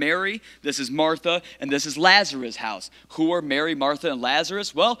 This is Mary, this is Martha, and this is Lazarus' house. Who are Mary, Martha, and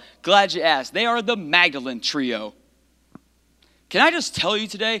Lazarus? Well, glad you asked. They are the Magdalene trio. Can I just tell you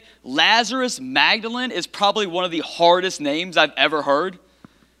today, Lazarus Magdalene is probably one of the hardest names I've ever heard.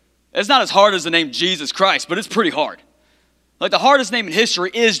 It's not as hard as the name Jesus Christ, but it's pretty hard. Like the hardest name in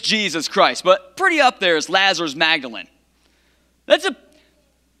history is Jesus Christ, but pretty up there is Lazarus Magdalene. That's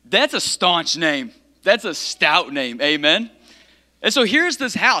a staunch name. That's a stout name, amen? And so here's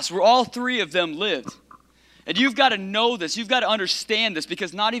this house where all three of them lived. And you've got to know this. You've got to understand this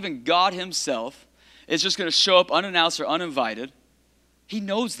because not even God himself is just going to show up unannounced or uninvited. He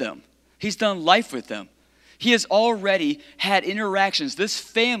knows them. He's done life with them. He has already had interactions. This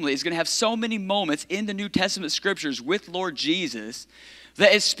family is going to have so many moments in the New Testament scriptures with Lord Jesus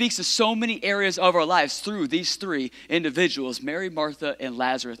that it speaks to so many areas of our lives through these three individuals. Mary, Martha, and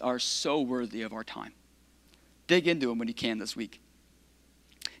Lazarus are so worthy of our time. Dig into them when you can this week.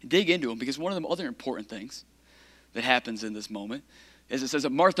 Dig into them because one of the other important things that happens in this moment is it says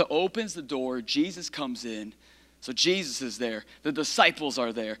that Martha opens the door, Jesus comes in. So Jesus is there. The disciples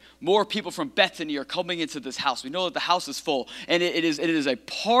are there. More people from Bethany are coming into this house. We know that the house is full. And it is a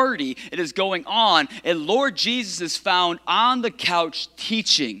party. It is going on. And Lord Jesus is found on the couch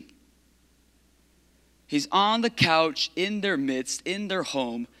teaching. He's on the couch in their midst, in their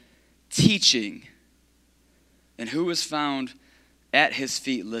home, teaching. And who is found at his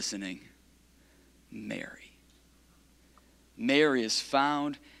feet listening? Mary. Mary is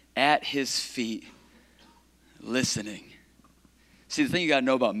found at his feet listening. See, the thing you got to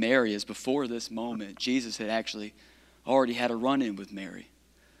know about Mary is before this moment, Jesus had actually already had a run-in with Mary.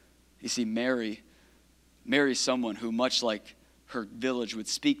 You see, Mary's someone who, much like her village would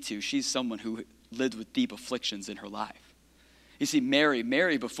speak to, she's someone who lived with deep afflictions in her life. You see,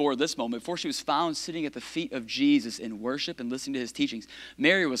 Mary before this moment, before she was found sitting at the feet of Jesus in worship and listening to his teachings,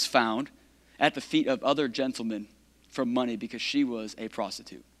 Mary was found at the feet of other gentlemen for money because she was a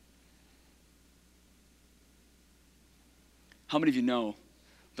prostitute. How many of you know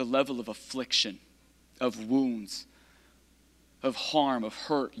the level of affliction, of wounds, of harm, of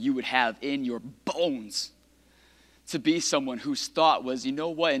hurt you would have in your bones to be someone whose thought was, you know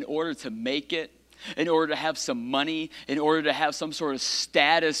what, in order to make it, in order to have some money, in order to have some sort of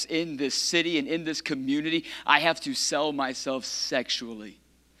status in this city and in this community, I have to sell myself sexually.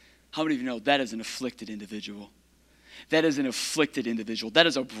 How many of you know that is an afflicted individual? That is an afflicted individual. That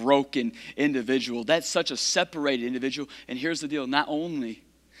is a broken individual. That's such a separated individual. And here's the deal. Not only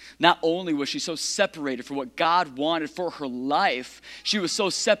Not only was she so separated from what God wanted for her life, she was so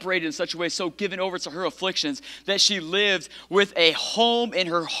separated in such a way, so given over to her afflictions, that she lived with a home in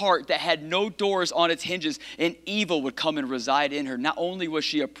her heart that had no doors on its hinges, and evil would come and reside in her. Not only was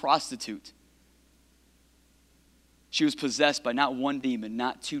she a prostitute, she was possessed by not one demon,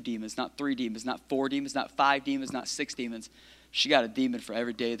 not two demons, not three demons, not four demons, not five demons, not six demons. She got a demon for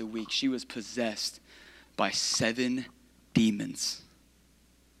every day of the week. She was possessed by 7 demons.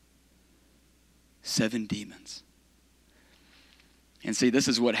 7 demons. And see, this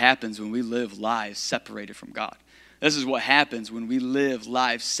is what happens when we live lives separated from God. This is what happens when we live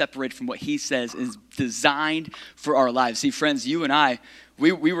lives separated from what he says is designed for our lives. See, friends, you and I,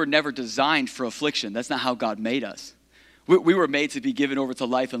 we were never designed for affliction. That's not how God made us. We were made to be given over to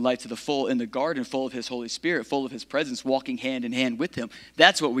life and life to the full in the garden, full of his Holy Spirit, full of his presence, walking hand in hand with him.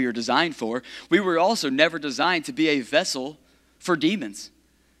 That's what we were designed for. We were also never designed to be a vessel for demons.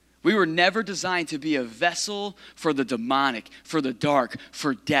 We were never designed to be a vessel for the demonic, for the dark,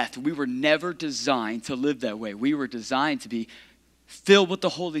 for death. We were never designed to live that way. We were designed to be filled with the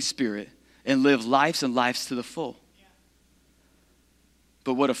Holy Spirit and live lives and lives to the full.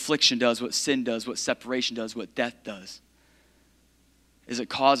 But what affliction does, what sin does, what separation does, what death does, is it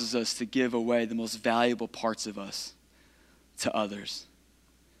causes us to give away the most valuable parts of us to others,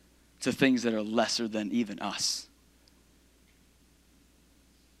 to things that are lesser than even us.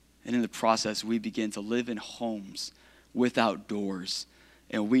 And in the process, we begin to live in homes without doors,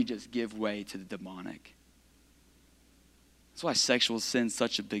 and we just give way to the demonic. That's why sexual sin is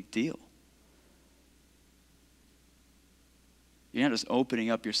such a big deal. You're not just opening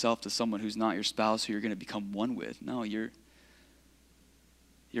up yourself to someone who's not your spouse, who you're going to become one with. No, you're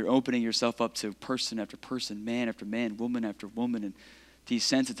opening yourself up to person after person, man after man, woman after woman, and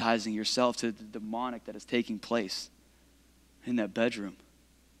desensitizing yourself to the demonic that is taking place in that bedroom.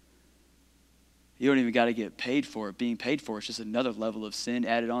 You don't even got to get paid for it. Being paid for it is just another level of sin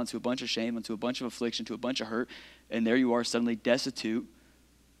added on to a bunch of shame, onto a bunch of affliction, to a bunch of hurt, and there you are suddenly destitute,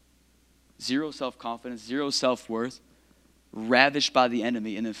 zero self-confidence, zero self-worth, ravished by the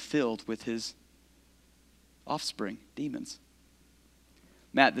enemy, and then filled with his offspring, demons.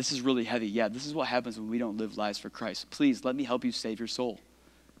 Matt, this is really heavy. Yeah, this is what happens when we don't live lives for Christ. Please, let me help you save your soul.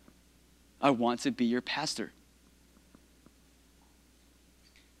 I want to be your pastor.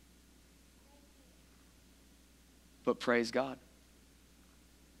 But praise God.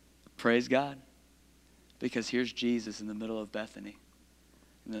 Praise God. Because here's Jesus in the middle of Bethany,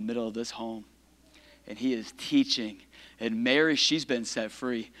 in the middle of this home. And he is teaching. And Mary, she's been set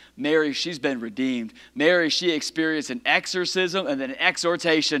free. Mary, she's been redeemed. Mary, she experienced an exorcism and then an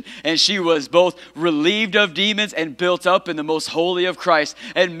exhortation. And she was both relieved of demons and built up in the most holy of Christ.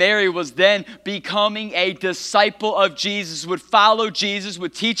 And Mary was then becoming a disciple of Jesus, would follow Jesus,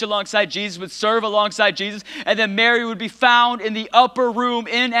 would teach alongside Jesus, would serve alongside Jesus. And then Mary would be found in the upper room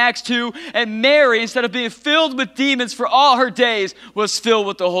in Acts 2. And Mary, instead of being filled with demons for all her days, was filled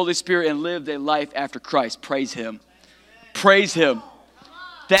with the Holy Spirit and lived a life after Christ. Praise him. Praise him.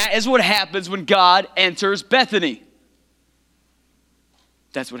 That is what happens when God enters Bethany.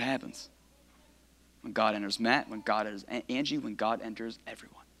 That's what happens. When God enters Matt, when God enters Angie, when God enters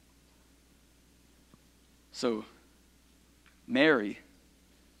everyone. So, Mary,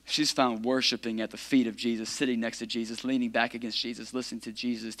 she's found worshiping at the feet of Jesus, sitting next to Jesus, leaning back against Jesus, listening to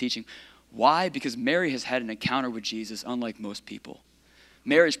Jesus' teaching. Why? Because Mary has had an encounter with Jesus unlike most people.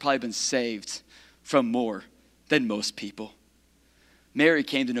 Mary's probably been saved from more than most people. Mary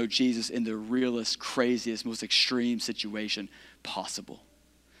came to know Jesus in the realest, craziest, most extreme situation possible.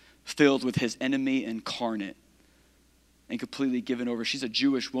 Filled with his enemy incarnate and completely given over. She's a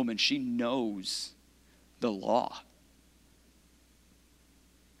Jewish woman. She knows the law.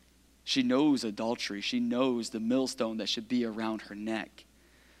 She knows adultery. She knows the millstone that should be around her neck.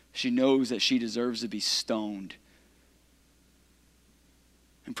 She knows that she deserves to be stoned.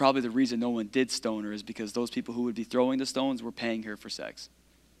 And probably the reason no one did stone her is because those people who would be throwing the stones were paying her for sex.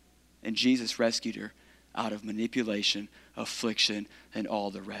 And Jesus rescued her out of manipulation, affliction, and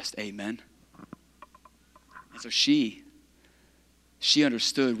all the rest. Amen. And so she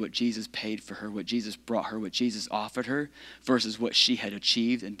understood what Jesus paid for her, what Jesus brought her, what Jesus offered her, versus what she had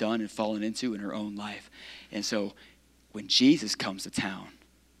achieved and done and fallen into in her own life. And so when Jesus comes to town,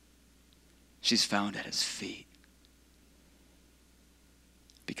 she's found at his feet.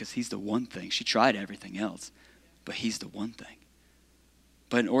 Because he's the one thing. She tried everything else, but he's the one thing.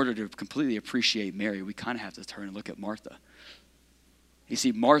 But in order to completely appreciate Mary, we kind of have to turn and look at Martha. You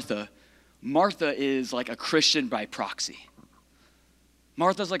see, Martha is like a Christian by proxy.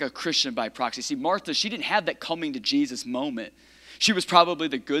 Martha's like a Christian by proxy. See, Martha, she didn't have that coming to Jesus moment. She was probably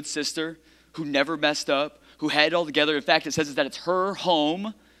the good sister who never messed up, who had it all together. In fact, it says that it's her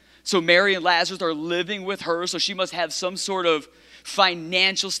home. So Mary and Lazarus are living with her, so she must have some sort of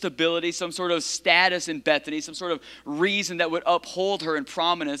financial stability, some sort of status in Bethany, some sort of reason that would uphold her in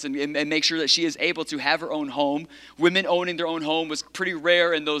prominence and make sure that she is able to have her own home. Women owning their own home was pretty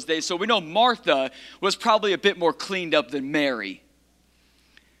rare in those days. So we know Martha was probably a bit more cleaned up than Mary.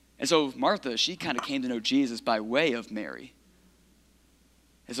 And so Martha, she kind of came to know Jesus by way of Mary.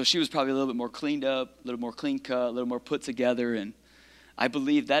 And so she was probably a little bit more cleaned up, a little more clean cut, a little more put together. And I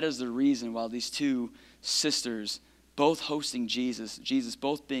believe that is the reason why these two sisters, both hosting Jesus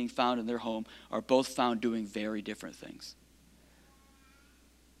both being found in their home, are both found doing very different things.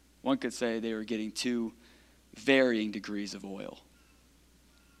 One could say they were getting two varying degrees of oil.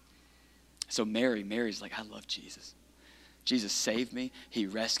 So Mary's like, I love Jesus. Jesus saved me. He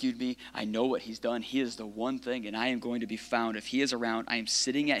rescued me. I know what he's done. He is the one thing, and I am going to be found. If he is around, I am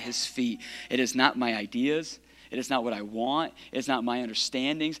sitting at his feet. It is not my ideas. It is not what I want. It's not my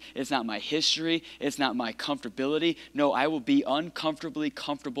understandings. It's not my history. It's not my comfortability. No, I will be uncomfortably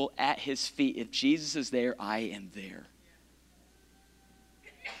comfortable at his feet. If Jesus is there, I am there.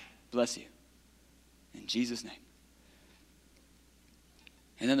 Bless you. In Jesus' name.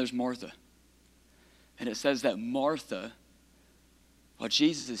 And then there's Martha. And it says that Martha, while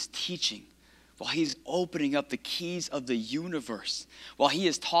Jesus is teaching, while he's opening up the keys of the universe, while he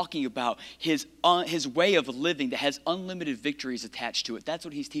is talking about his way of living that has unlimited victories attached to it, that's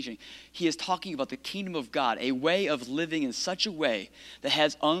what he's teaching. He is talking about the kingdom of God, a way of living in such a way that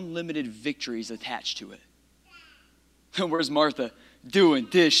has unlimited victories attached to it. And where's Martha? Doing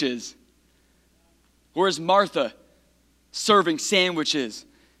dishes. Where's Martha? Serving sandwiches.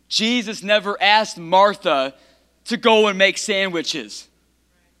 Jesus never asked Martha to go and make sandwiches.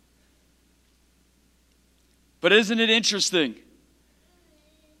 But isn't it interesting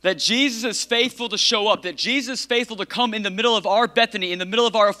that Jesus is faithful to show up, that Jesus is faithful to come in the middle of our Bethany, in the middle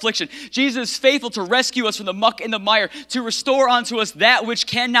of our affliction. Jesus is faithful to rescue us from the muck and the mire, to restore unto us that which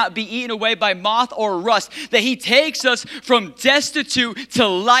cannot be eaten away by moth or rust, that he takes us from destitute to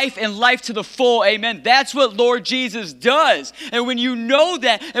life and life to the full. Amen. That's what Lord Jesus does. And when you know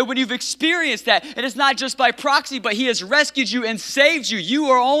that, and when you've experienced that, and it's not just by proxy, but he has rescued you and saved you, you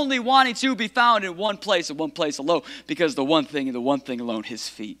are only wanting to be found in one place and one place alone, because the one thing and the one thing alone, his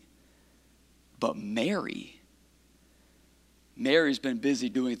feet. But Mary's been busy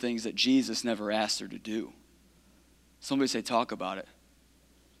doing things that Jesus never asked her to do. Somebody say, talk about it.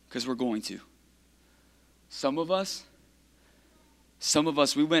 Because we're going to. Some of us,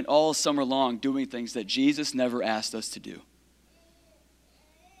 we went all summer long doing things that Jesus never asked us to do.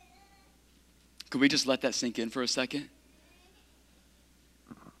 Could we just let that sink in for a second?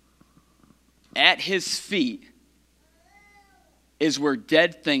 At his feet is where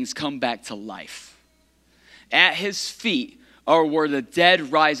dead things come back to life. At his feet are where the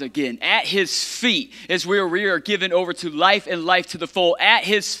dead rise again. At his feet is where we are given over to life and life to the full. At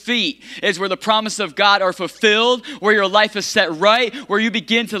his feet is where the promises of God are fulfilled, where your life is set right, where you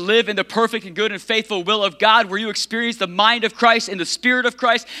begin to live in the perfect and good and faithful will of God, where you experience the mind of Christ and the Spirit of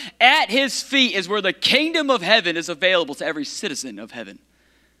Christ. At his feet is where the kingdom of heaven is available to every citizen of heaven.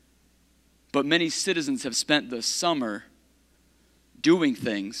 But many citizens have spent the summer doing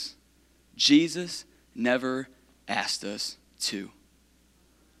things Jesus never asked us to.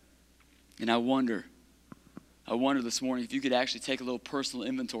 And I wonder this morning if you could actually take a little personal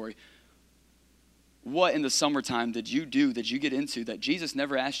inventory. What in the summertime did you do, that you get into, that Jesus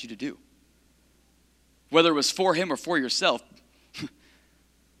never asked you to do? Whether it was for him or for yourself.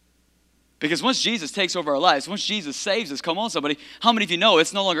 Because once Jesus takes over our lives, once Jesus saves us, come on somebody, how many of you know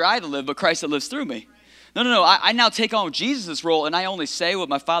it's no longer I that live, but Christ that lives through me? No. I now take on Jesus' role, and I only say what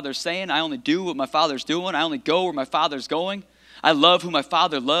my Father's saying. I only do what my Father's doing. I only go where my Father's going. I love who my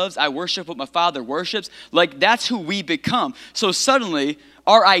Father loves. I worship what my Father worships. Like, that's who we become. So suddenly,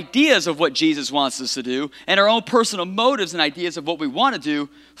 our ideas of what Jesus wants us to do and our own personal motives and ideas of what we want to do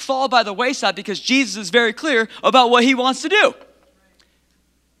fall by the wayside, because Jesus is very clear about what he wants to do.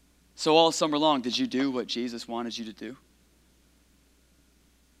 So all summer long, did you do what Jesus wanted you to do?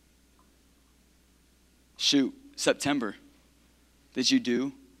 Shoot, September, did you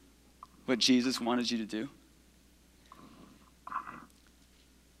do what Jesus wanted you to do?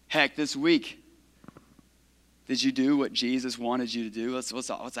 Heck, this week, did you do what Jesus wanted you to do?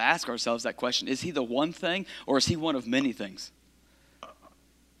 Let's ask ourselves that question. Is he the one thing, or is he one of many things?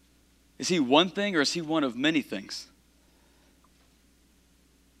 Is he one thing, or is he one of many things?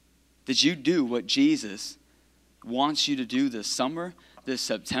 Did you do what Jesus wants you to do this summer, this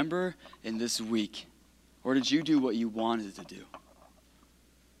September, and this week? Or did you do what you wanted to do?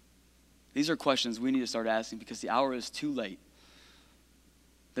 These are questions we need to start asking because the hour is too late.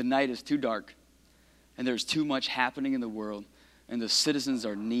 The night is too dark, and there's too much happening in the world, and the citizens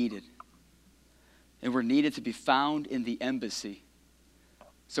are needed. And we're needed to be found in the embassy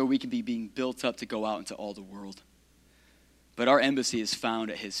so we can be being built up to go out into all the world. But our embassy is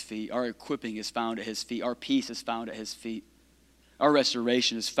found at his feet. Our equipping is found at his feet. Our peace is found at his feet. Our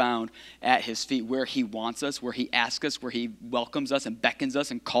restoration is found at his feet. Where he wants us, where he asks us, where he welcomes us and beckons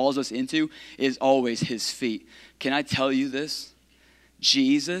us and calls us into is always his feet. Can I tell you this?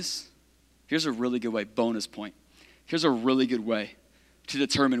 Jesus, here's a really good way, bonus point. Here's a really good way to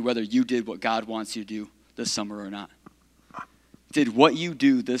determine whether you did what God wants you to do this summer or not. Did what you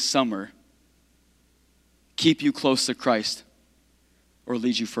do this summer keep you close to Christ or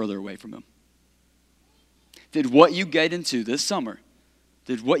lead you further away from him? Did what you get into this summer,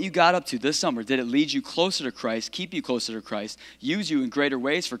 did what you got up to this summer, did it lead you closer to Christ, keep you closer to Christ, use you in greater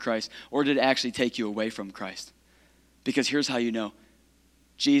ways for Christ, or did it actually take you away from Christ? Because here's how you know.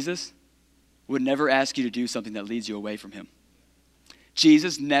 Jesus would never ask you to do something that leads you away from him.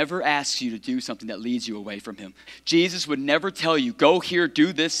 Jesus never asks you to do something that leads you away from him. Jesus would never tell you, go here,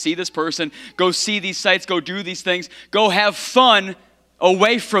 do this, see this person, go see these sites, go do these things, go have fun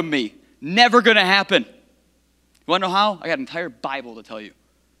away from me. Never going to happen. You want to know how? I got an entire Bible to tell you.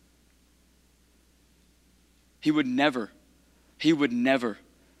 He would never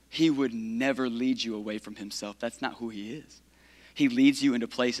lead you away from himself. That's not who he is. He leads you into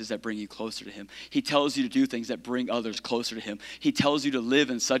places that bring you closer to him. He tells you to do things that bring others closer to him. He tells you to live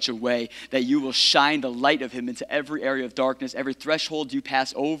in such a way that you will shine the light of him into every area of darkness. Every threshold you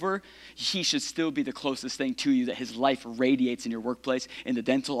pass over, he should still be the closest thing to you, that his life radiates in your workplace, in the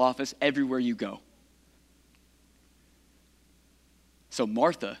dental office, everywhere you go. So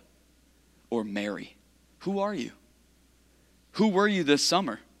Martha or Mary, who are you? Who were you this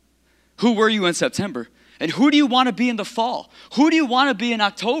summer? Who were you in September? And who do you want to be in the fall? Who do you want to be in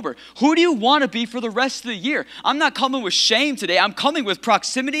October? Who do you want to be for the rest of the year? I'm not coming with shame today. I'm coming with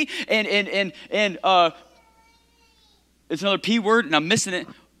proximity and it's another P word and I'm missing it.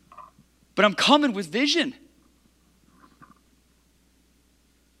 But I'm coming with vision.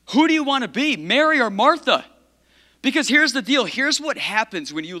 Who do you want to be, Mary or Martha? Because here's the deal. Here's what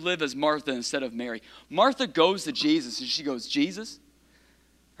happens when you live as Martha instead of Mary. Martha goes to Jesus and she goes, Jesus,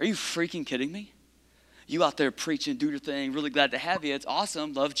 are you freaking kidding me? You out there preaching, do your thing, really glad to have you. It's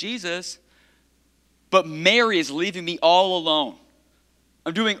awesome, love Jesus. But Mary is leaving me all alone.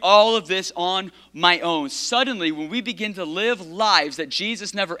 I'm doing all of this on my own. Suddenly, when we begin to live lives that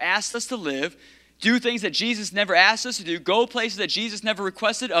Jesus never asked us to live, do things that Jesus never asked us to do, go places that Jesus never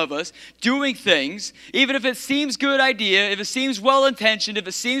requested of us, doing things, even if it seems good idea, if it seems well-intentioned, if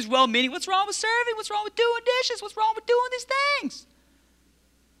it seems well-meaning, what's wrong with serving? What's wrong with doing dishes? What's wrong with doing these things?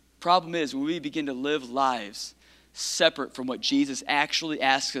 Problem is, when we begin to live lives separate from what Jesus actually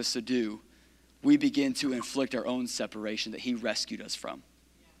asks us to do, we begin to inflict our own separation that he rescued us from.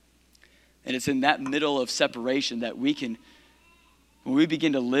 And it's in that middle of separation that we can, when we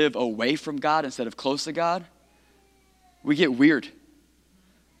begin to live away from God instead of close to God, we get weird.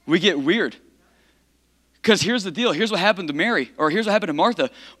 We get weird. Because here's the deal. Here's what happened to Mary, or here's what happened to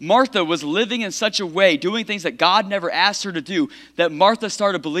Martha. Martha was living in such a way, doing things that God never asked her to do, that Martha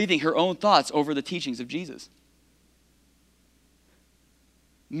started believing her own thoughts over the teachings of Jesus.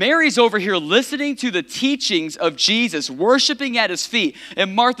 Mary's over here listening to the teachings of Jesus, worshiping at his feet,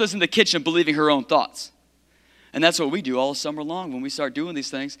 and Martha's in the kitchen believing her own thoughts. And that's what we do all summer long when we start doing these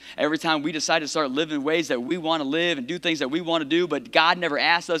things. Every time we decide to start living ways that we want to live and do things that we want to do, but God never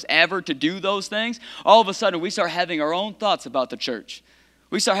asked us ever to do those things, all of a sudden we start having our own thoughts about the church.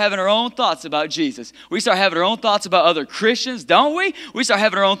 We start having our own thoughts about Jesus. We start having our own thoughts about other Christians, don't we? We start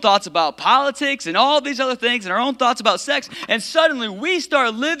having our own thoughts about politics and all these other things and our own thoughts about sex. And suddenly we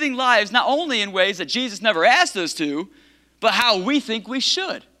start living lives not only in ways that Jesus never asked us to, but how we think we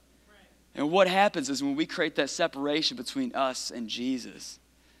should. And what happens is when we create that separation between us and Jesus,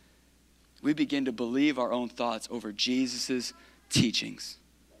 we begin to believe our own thoughts over Jesus' teachings.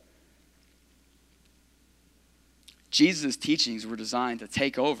 Jesus' teachings were designed to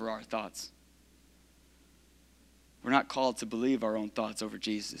take over our thoughts. We're not called to believe our own thoughts over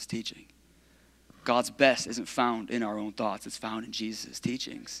Jesus' teaching. God's best isn't found in our own thoughts. It's found in Jesus'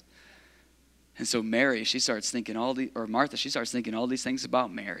 teachings. And so Martha, she starts thinking all these things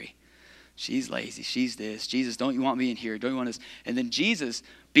about Mary. She's lazy. She's this. Jesus, don't you want me in here? Don't you want this? And then Jesus,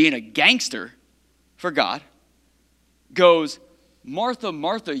 being a gangster for God, goes, Martha,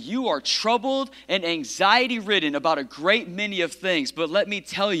 Martha, you are troubled and anxiety-ridden about a great many of things. But let me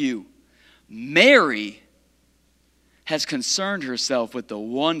tell you, Mary has concerned herself with the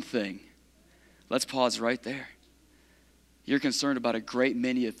one thing Let's pause right there. You're concerned about a great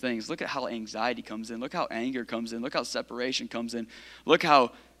many of things. Look at how anxiety comes in. Look how anger comes in. Look how separation comes in. Look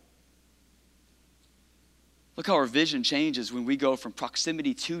how our vision changes when we go from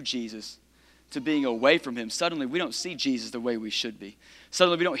proximity to Jesus to being away from him. Suddenly, we don't see Jesus the way we should be.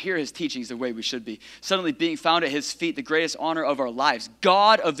 Suddenly, we don't hear his teachings the way we should be. Suddenly, being found at his feet, the greatest honor of our lives.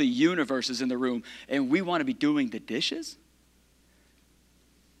 God of the universe is in the room, and we want to be doing the dishes?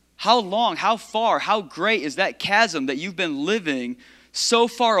 How long, how far, how great is that chasm that you've been living so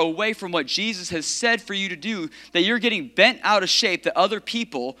far away from what Jesus has said for you to do that you're getting bent out of shape, that other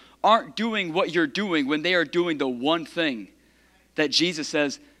people aren't doing what you're doing when they are doing the one thing that Jesus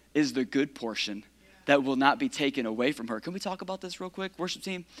says is the good portion that will not be taken away from her. Can we talk about this real quick? Worship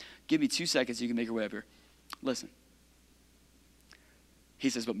team, give me 2 seconds so you can make your way up here. Listen. He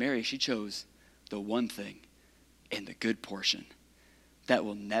says, but Mary, she chose the one thing in the good portion that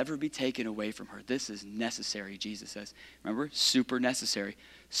will never be taken away from her. This is necessary, Jesus says. Remember? Super necessary.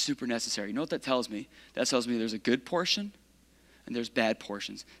 Super necessary. You know what that tells me? That tells me there's a good portion and there's bad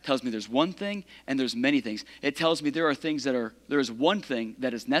portions. It tells me there's one thing and there's many things. It tells me there is one thing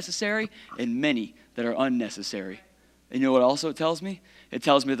that is necessary and many that are unnecessary. And you know what also it tells me? It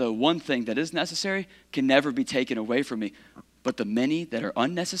tells me the one thing that is necessary can never be taken away from me. But the many that are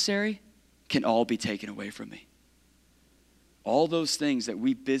unnecessary can all be taken away from me. All those things that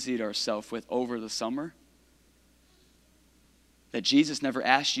we busied ourselves with over the summer that Jesus never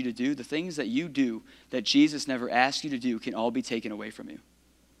asked you to do, the things that you do that Jesus never asked you to do can all be taken away from you.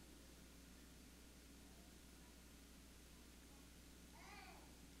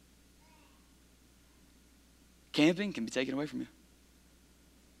 Camping can be taken away from you.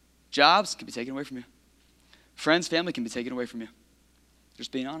 Jobs can be taken away from you. Friends, family can be taken away from you.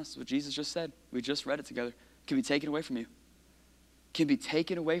 Just being honest, what Jesus just said. We just read it together. Can be taken away from you. Can be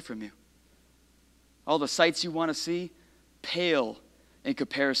taken away from you. All the sights you want to see pale in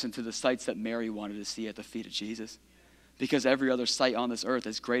comparison to the sights that Mary wanted to see at the feet of Jesus. Because every other sight on this earth,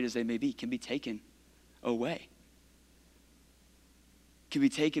 as great as they may be, can be taken away. Can be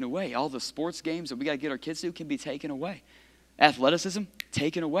taken away. All the sports games that we got to get our kids to can be taken away. Athleticism,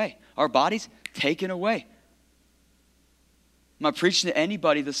 taken away. Our bodies, taken away. Am I preaching to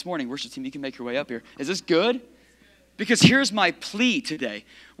anybody this morning? Worship team, you can make your way up here. Is this good? Because here's my plea today.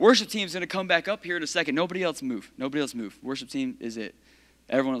 Worship team's going to come back up here in a second. Nobody else move. Nobody else move. Worship team is it.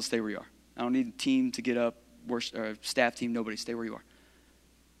 Everyone else stay where you are. I don't need a team to get up. Staff team, nobody. Stay where you are.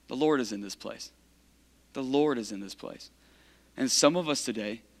 The Lord is in this place. The Lord is in this place. And some of us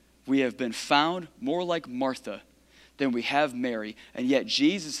today, we have been found more like Martha than we have Mary. And yet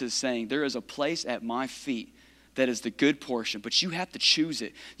Jesus is saying, there is a place at my feet that is the good portion, but you have to choose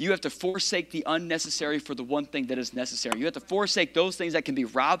it. You have to forsake the unnecessary for the one thing that is necessary. You have to forsake those things that can be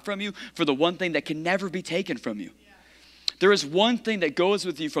robbed from you for the one thing that can never be taken from you. Yeah. There is one thing that goes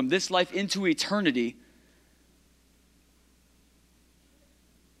with you from this life into eternity,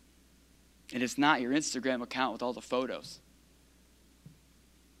 and it's not your Instagram account with all the photos.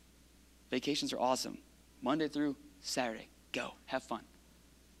 Vacations are awesome. Monday through Saturday, go, have fun.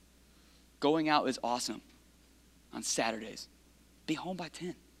 Going out is awesome. On Saturdays, be home by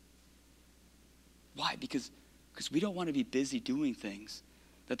 10. Why? Because we don't want to be busy doing things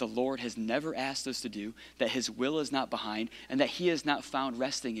that the Lord has never asked us to do, that his will is not behind, and that he is not found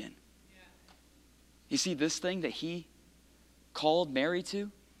resting in. Yeah. You see, this thing that he called Mary to,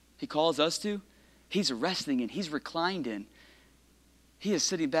 he calls us to, he's resting in, he's reclined in. He is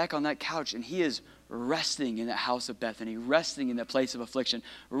sitting back on that couch and he is resting in that house of Bethany, resting in that place of affliction,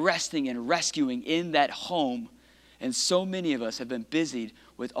 resting and rescuing in that home. And so many of us have been busied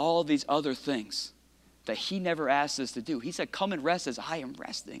with all these other things that he never asked us to do. He said, come and rest as I am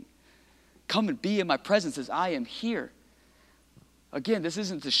resting. Come and be in my presence as I am here. Again, this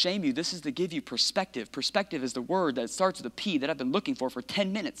isn't to shame you. This is to give you perspective. Perspective is the word that starts with a P that I've been looking for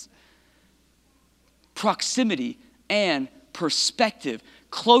 10 minutes. Proximity and perspective.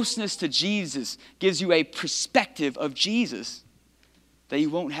 Closeness to Jesus gives you a perspective of Jesus that you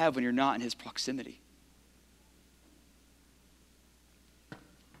won't have when you're not in his proximity.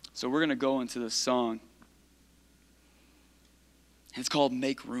 So we're going to go into this song. It's called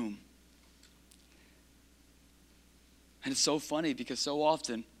Make Room. And it's so funny because so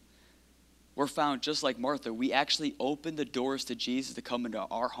often we're found just like Martha. We actually open the doors to Jesus to come into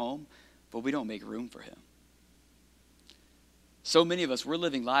our home, but we don't make room for him. So many of us, we're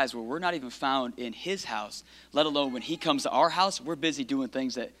living lives where we're not even found in his house, let alone when he comes to our house, we're busy doing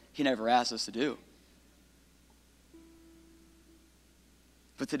things that he never asked us to do.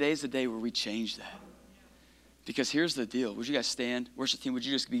 But today's the day where we change that. Because here's the deal. Would you guys stand? Worship team, would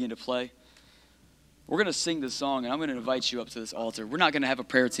you just begin to play? we're going to sing this song, and I'm going to invite you up to this altar. We're not going to have a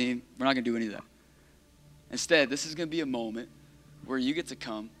prayer team. We're not going to do any of that. Instead, this is going to be a moment where you get to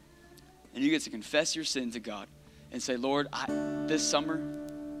come and you get to confess your sin to God and say, Lord, this summer,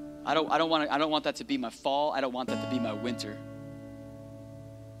 I don't want that to be my fall. I don't want that to be my winter.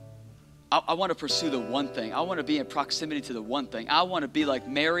 I want to pursue the one thing. I want to be in proximity to the one thing. I want to be like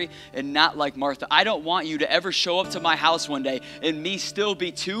Mary and not like Martha. I don't want you to ever show up to my house one day and me still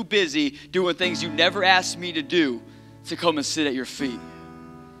be too busy doing things you never asked me to do to come and sit at your feet.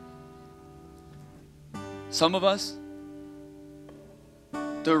 Some of us,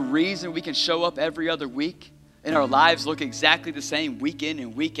 the reason we can show up every other week and our lives look exactly the same week in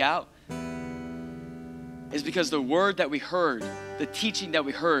and week out is because the word that we heard, the teaching that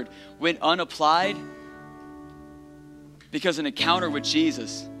we heard, went unapplied because an encounter with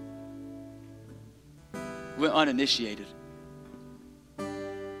Jesus went uninitiated.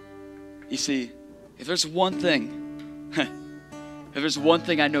 You see, if there's one thing,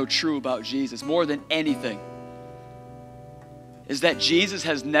 I know true about Jesus, more than anything, is that Jesus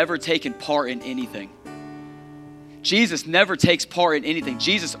has never taken part in anything. Jesus never takes part in anything.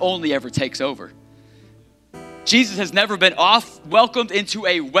 Jesus only ever takes over. Jesus has never been welcomed into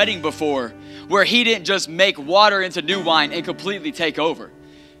a wedding before where he didn't just make water into new wine and completely take over.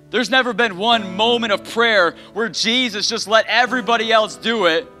 There's never been one moment of prayer where Jesus just let everybody else do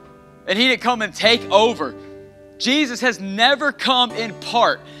it and he didn't come and take over. Jesus has never come in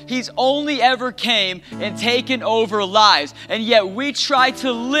part. He's only ever came and taken over lives. And yet we try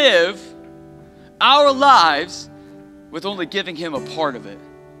to live our lives with only giving him a part of it.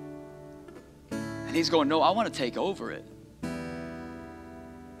 And he's going, no, I want to take over it.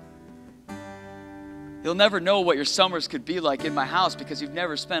 You'll never know what your summers could be like in my house because you've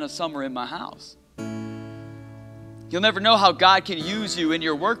never spent a summer in my house. You'll never know how God can use you in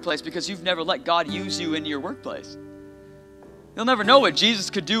your workplace because you've never let God use you in your workplace. You'll never know what Jesus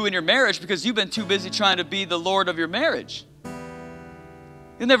could do in your marriage because you've been too busy trying to be the Lord of your marriage.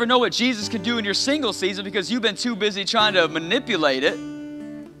 You'll never know what Jesus could do in your single season because you've been too busy trying to manipulate it,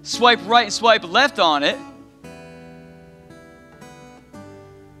 swipe right and swipe left on it.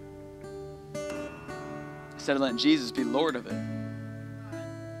 Instead of letting Jesus be Lord of it.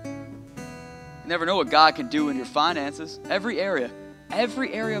 You never know what God can do in your finances. Every area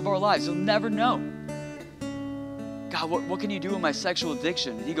of our lives, you'll never know. God, what can you do in my sexual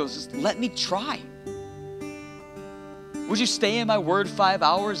addiction? And he goes, just let me try. Would you stay in my word 5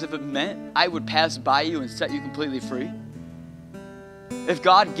 hours if it meant I would pass by you and set you completely free? If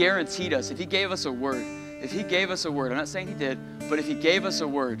God guaranteed us, if he gave us a word, I'm not saying he did, but if he gave us a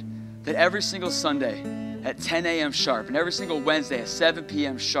word that every single Sunday at 10 a.m. sharp and every single Wednesday at 7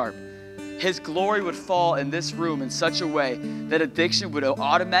 p.m. sharp, his glory would fall in this room in such a way that addiction would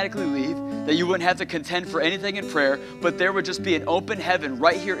automatically leave, that you wouldn't have to contend for anything in prayer, but there would just be an open heaven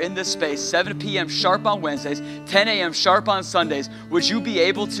right here in this space, 7 p.m. sharp on Wednesdays, 10 a.m. sharp on Sundays. Would you be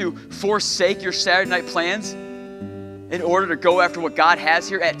able to forsake your Saturday night plans in order to go after what God has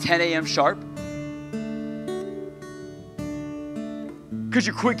here at 10 a.m. sharp? Could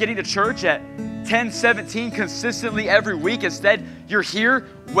you quit getting to church at 10:17 consistently every week? Instead, you're here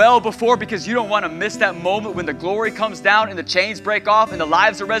well before because you don't want to miss that moment when the glory comes down and the chains break off and the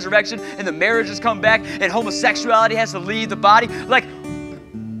lives of resurrection and the marriages come back and homosexuality has to leave the body. Like,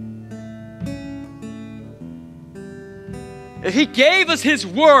 if he gave us his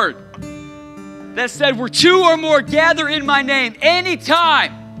word that said, where two or more gather in my name,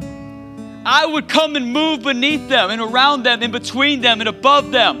 anytime I would come and move beneath them and around them and between them and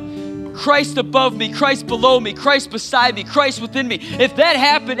above them. Christ above me, Christ below me, Christ beside me, Christ within me. If that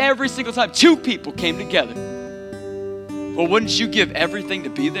happened every single time two people came together, well, wouldn't you give everything to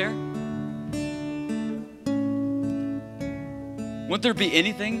be there? Wouldn't there be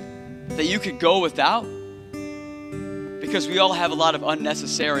anything that you could go without? Because we all have a lot of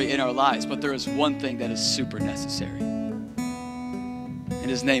unnecessary in our lives, but there is one thing that is super necessary. And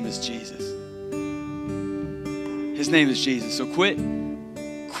his name is Jesus. His name is Jesus. So quit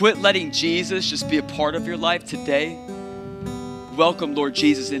letting Jesus just be a part of your life today. Welcome Lord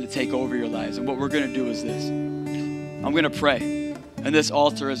Jesus in to take over your lives. And what we're going to do is this. I'm going to pray. And this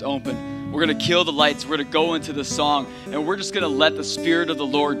altar is open. We're going to kill the lights. We're going to go into the song. And we're just going to let the Spirit of the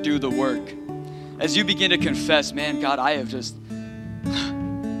Lord do the work. As you begin to confess, man, God,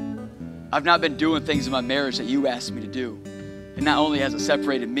 I've not been doing things in my marriage that you asked me to do. And not only has it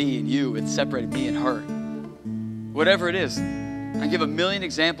separated me and you, it's separated me and her. Whatever it is, I give a million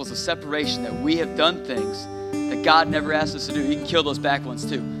examples of separation that we have done things that God never asked us to do. You can kill those back ones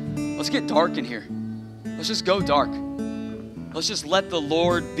too. Let's get dark in here. Let's just go dark. Let's just let the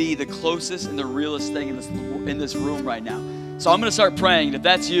Lord be the closest and the realest thing in this room right now. So I'm going to start praying. If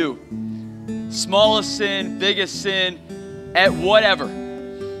that's you, smallest sin, biggest sin, at whatever,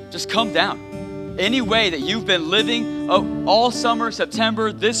 just come down. Any way that you've been living all summer,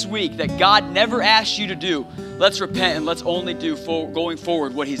 September, this week, that God never asked you to do, let's repent and let's only do going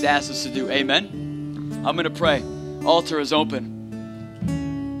forward what he's asked us to do. Amen? I'm going to pray. Altar is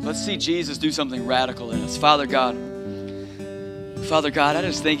open. Let's see Jesus do something radical in us. Father God, I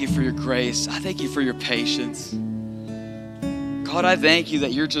just thank you for your grace. I thank you for your patience. God, I thank you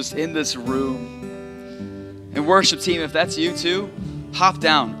that you're just in this room. And worship team, if that's you too, hop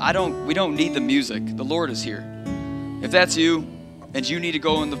down. We don't need the music. The Lord is here. If that's you and you need to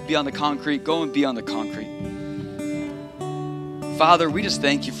go and be on the concrete, go and be on the concrete. Father, we just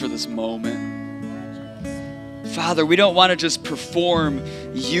thank you for this moment. Father, we don't want to just perform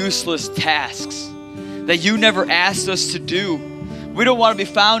useless tasks that you never asked us to do. We don't want to be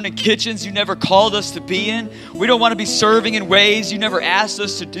found in kitchens you never called us to be in. We don't want to be serving in ways you never asked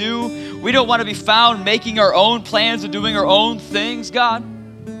us to do. We don't want to be found making our own plans and doing our own things, God.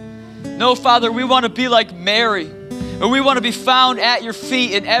 No, Father, we want to be like Mary, and we want to be found at your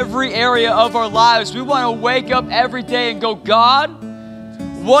feet in every area of our lives. We want to wake up every day and go, God,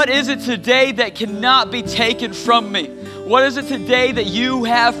 what is it today that cannot be taken from me? What is it today that you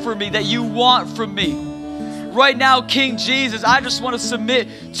have for me, that you want from me? Right now, King Jesus, I just want to submit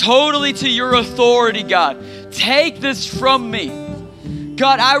totally to your authority, God. Take this from me.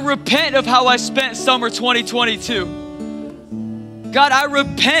 God, I repent of how I spent summer 2022. God, I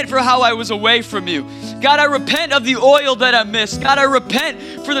repent for how I was away from you. God, I repent of the oil that I missed. God, I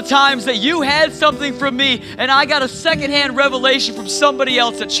repent for the times that you had something from me and I got a secondhand revelation from somebody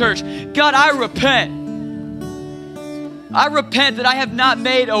else at church. God, I repent. I repent that I have not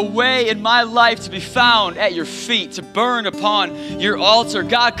made a way in my life to be found at your feet, to burn upon your altar.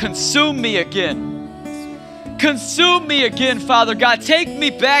 God, consume me again. Consume me again, Father God. Take me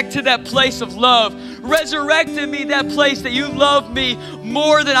back to that place of love. Resurrect in me that place that you love me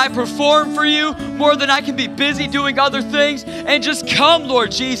more than I perform for you, more than I can be busy doing other things. And just come,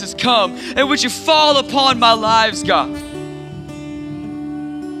 Lord Jesus, come. And would you fall upon my lives, God?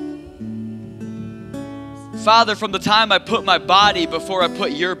 Father, from the time I put my body before I put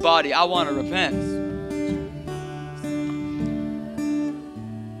your body, I want to repent.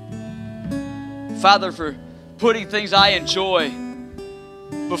 Father, for putting things I enjoy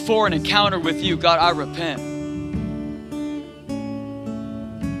before an encounter with you, God, I repent.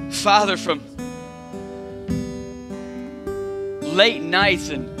 Father, from late nights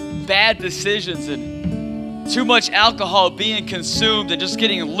and bad decisions and too much alcohol being consumed and just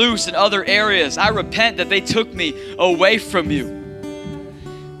getting loose in other areas, I repent that they took me away from you.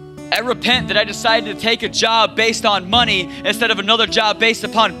 I repent that I decided to take a job based on money instead of another job based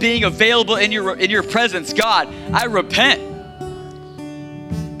upon being available in your presence. God, I repent.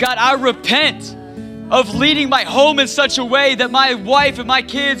 God, I repent of leading my home in such a way that my wife and my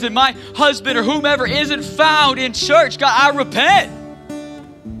kids and my husband or whomever isn't found in church. God, I repent.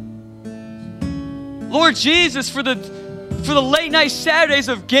 Lord Jesus, for the late night Saturdays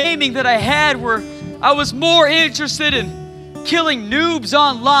of gaming that I had where I was more interested in killing noobs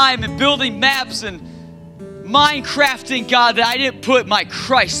online and building maps and Minecrafting, God, that I didn't put my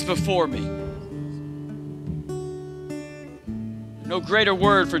Christ before me. No greater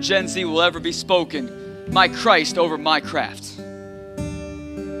word for Gen Z will ever be spoken. My Christ over my craft.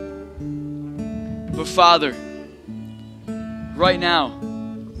 But Father, right now,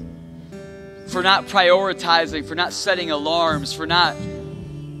 for not prioritizing, for not setting alarms, for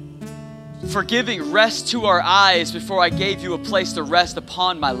giving rest to our eyes before I gave you a place to rest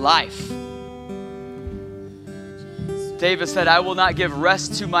upon my life. David said, I will not give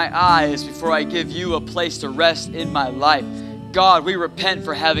rest to my eyes before I give you a place to rest in my life. God, we repent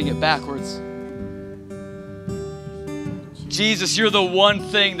for having it backwards. Jesus, you're the one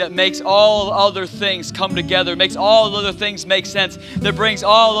thing that makes all other things come together, makes all other things make sense, that brings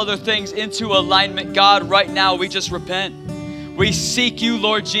all other things into alignment. God, right now we just repent. We seek you,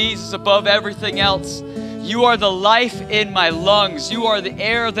 Lord Jesus, above everything else. You are the life in my lungs. You are the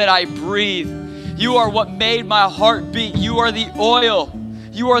air that I breathe. You are what made my heart beat. You are the oil.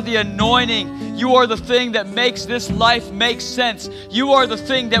 You are the anointing. You are the thing that makes this life make sense. You are the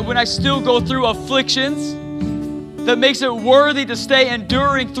thing that when I still go through afflictions, that makes it worthy to stay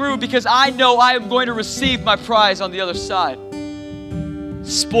enduring through, because I know I am going to receive my prize on the other side.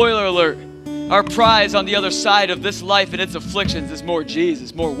 Spoiler alert, our prize on the other side of this life and its afflictions is more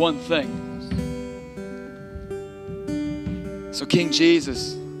Jesus, more one thing. So King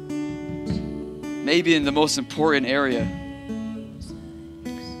Jesus, maybe in the most important area,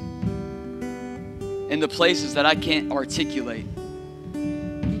 in the places that I can't articulate,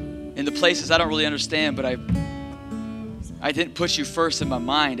 in the places I don't really understand, but I didn't put you first in my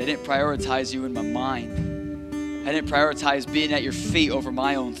mind. I didn't prioritize you in my mind. I didn't prioritize being at your feet over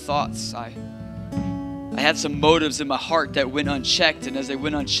my own thoughts. I had some motives in my heart that went unchecked, and as they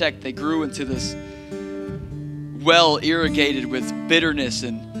went unchecked, they grew into this well irrigated with bitterness,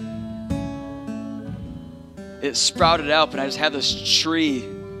 and it sprouted up, and I just have this tree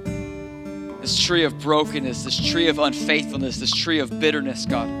of brokenness, this tree of unfaithfulness, this tree of bitterness,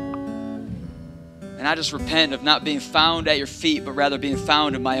 God. And I just repent of not being found at your feet, but rather being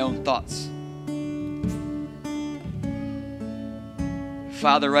found in my own thoughts.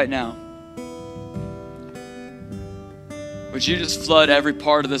 Father, right now, would you just flood every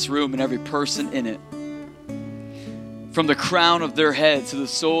part of this room and every person in it? From the crown of their head to the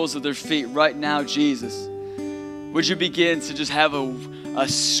soles of their feet right now, Jesus. Would you begin to just have a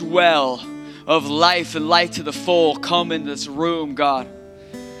swell of life and life to the full come in this room, God,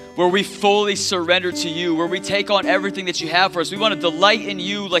 where we fully surrender to you, where we take on everything that you have for us. We want to delight in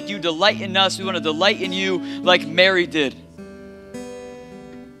you like you delight in us. We want to delight in you like Mary did.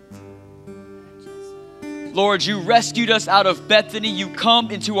 Lord, you rescued us out of Bethany. You come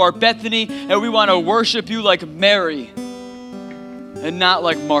into our Bethany, and we want to worship you like Mary and not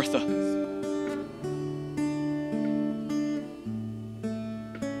like Martha.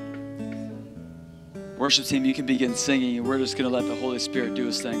 Worship team, you can begin singing, and we're just going to let the Holy Spirit do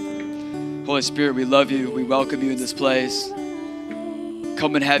his thing. Holy Spirit, we love you. We welcome you in this place.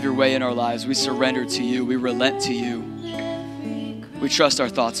 Come and have your way in our lives. We surrender to you. We relent to you. We trust our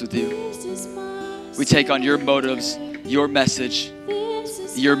thoughts with you. We take on your motives, your message,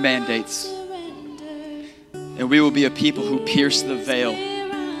 your mandates. And we will be a people who pierce the veil,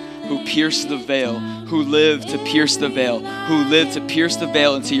 who live to pierce the veil, who live to pierce the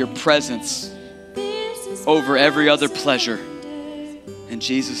veil into your presence over every other pleasure. In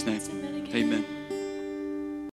Jesus' name, amen.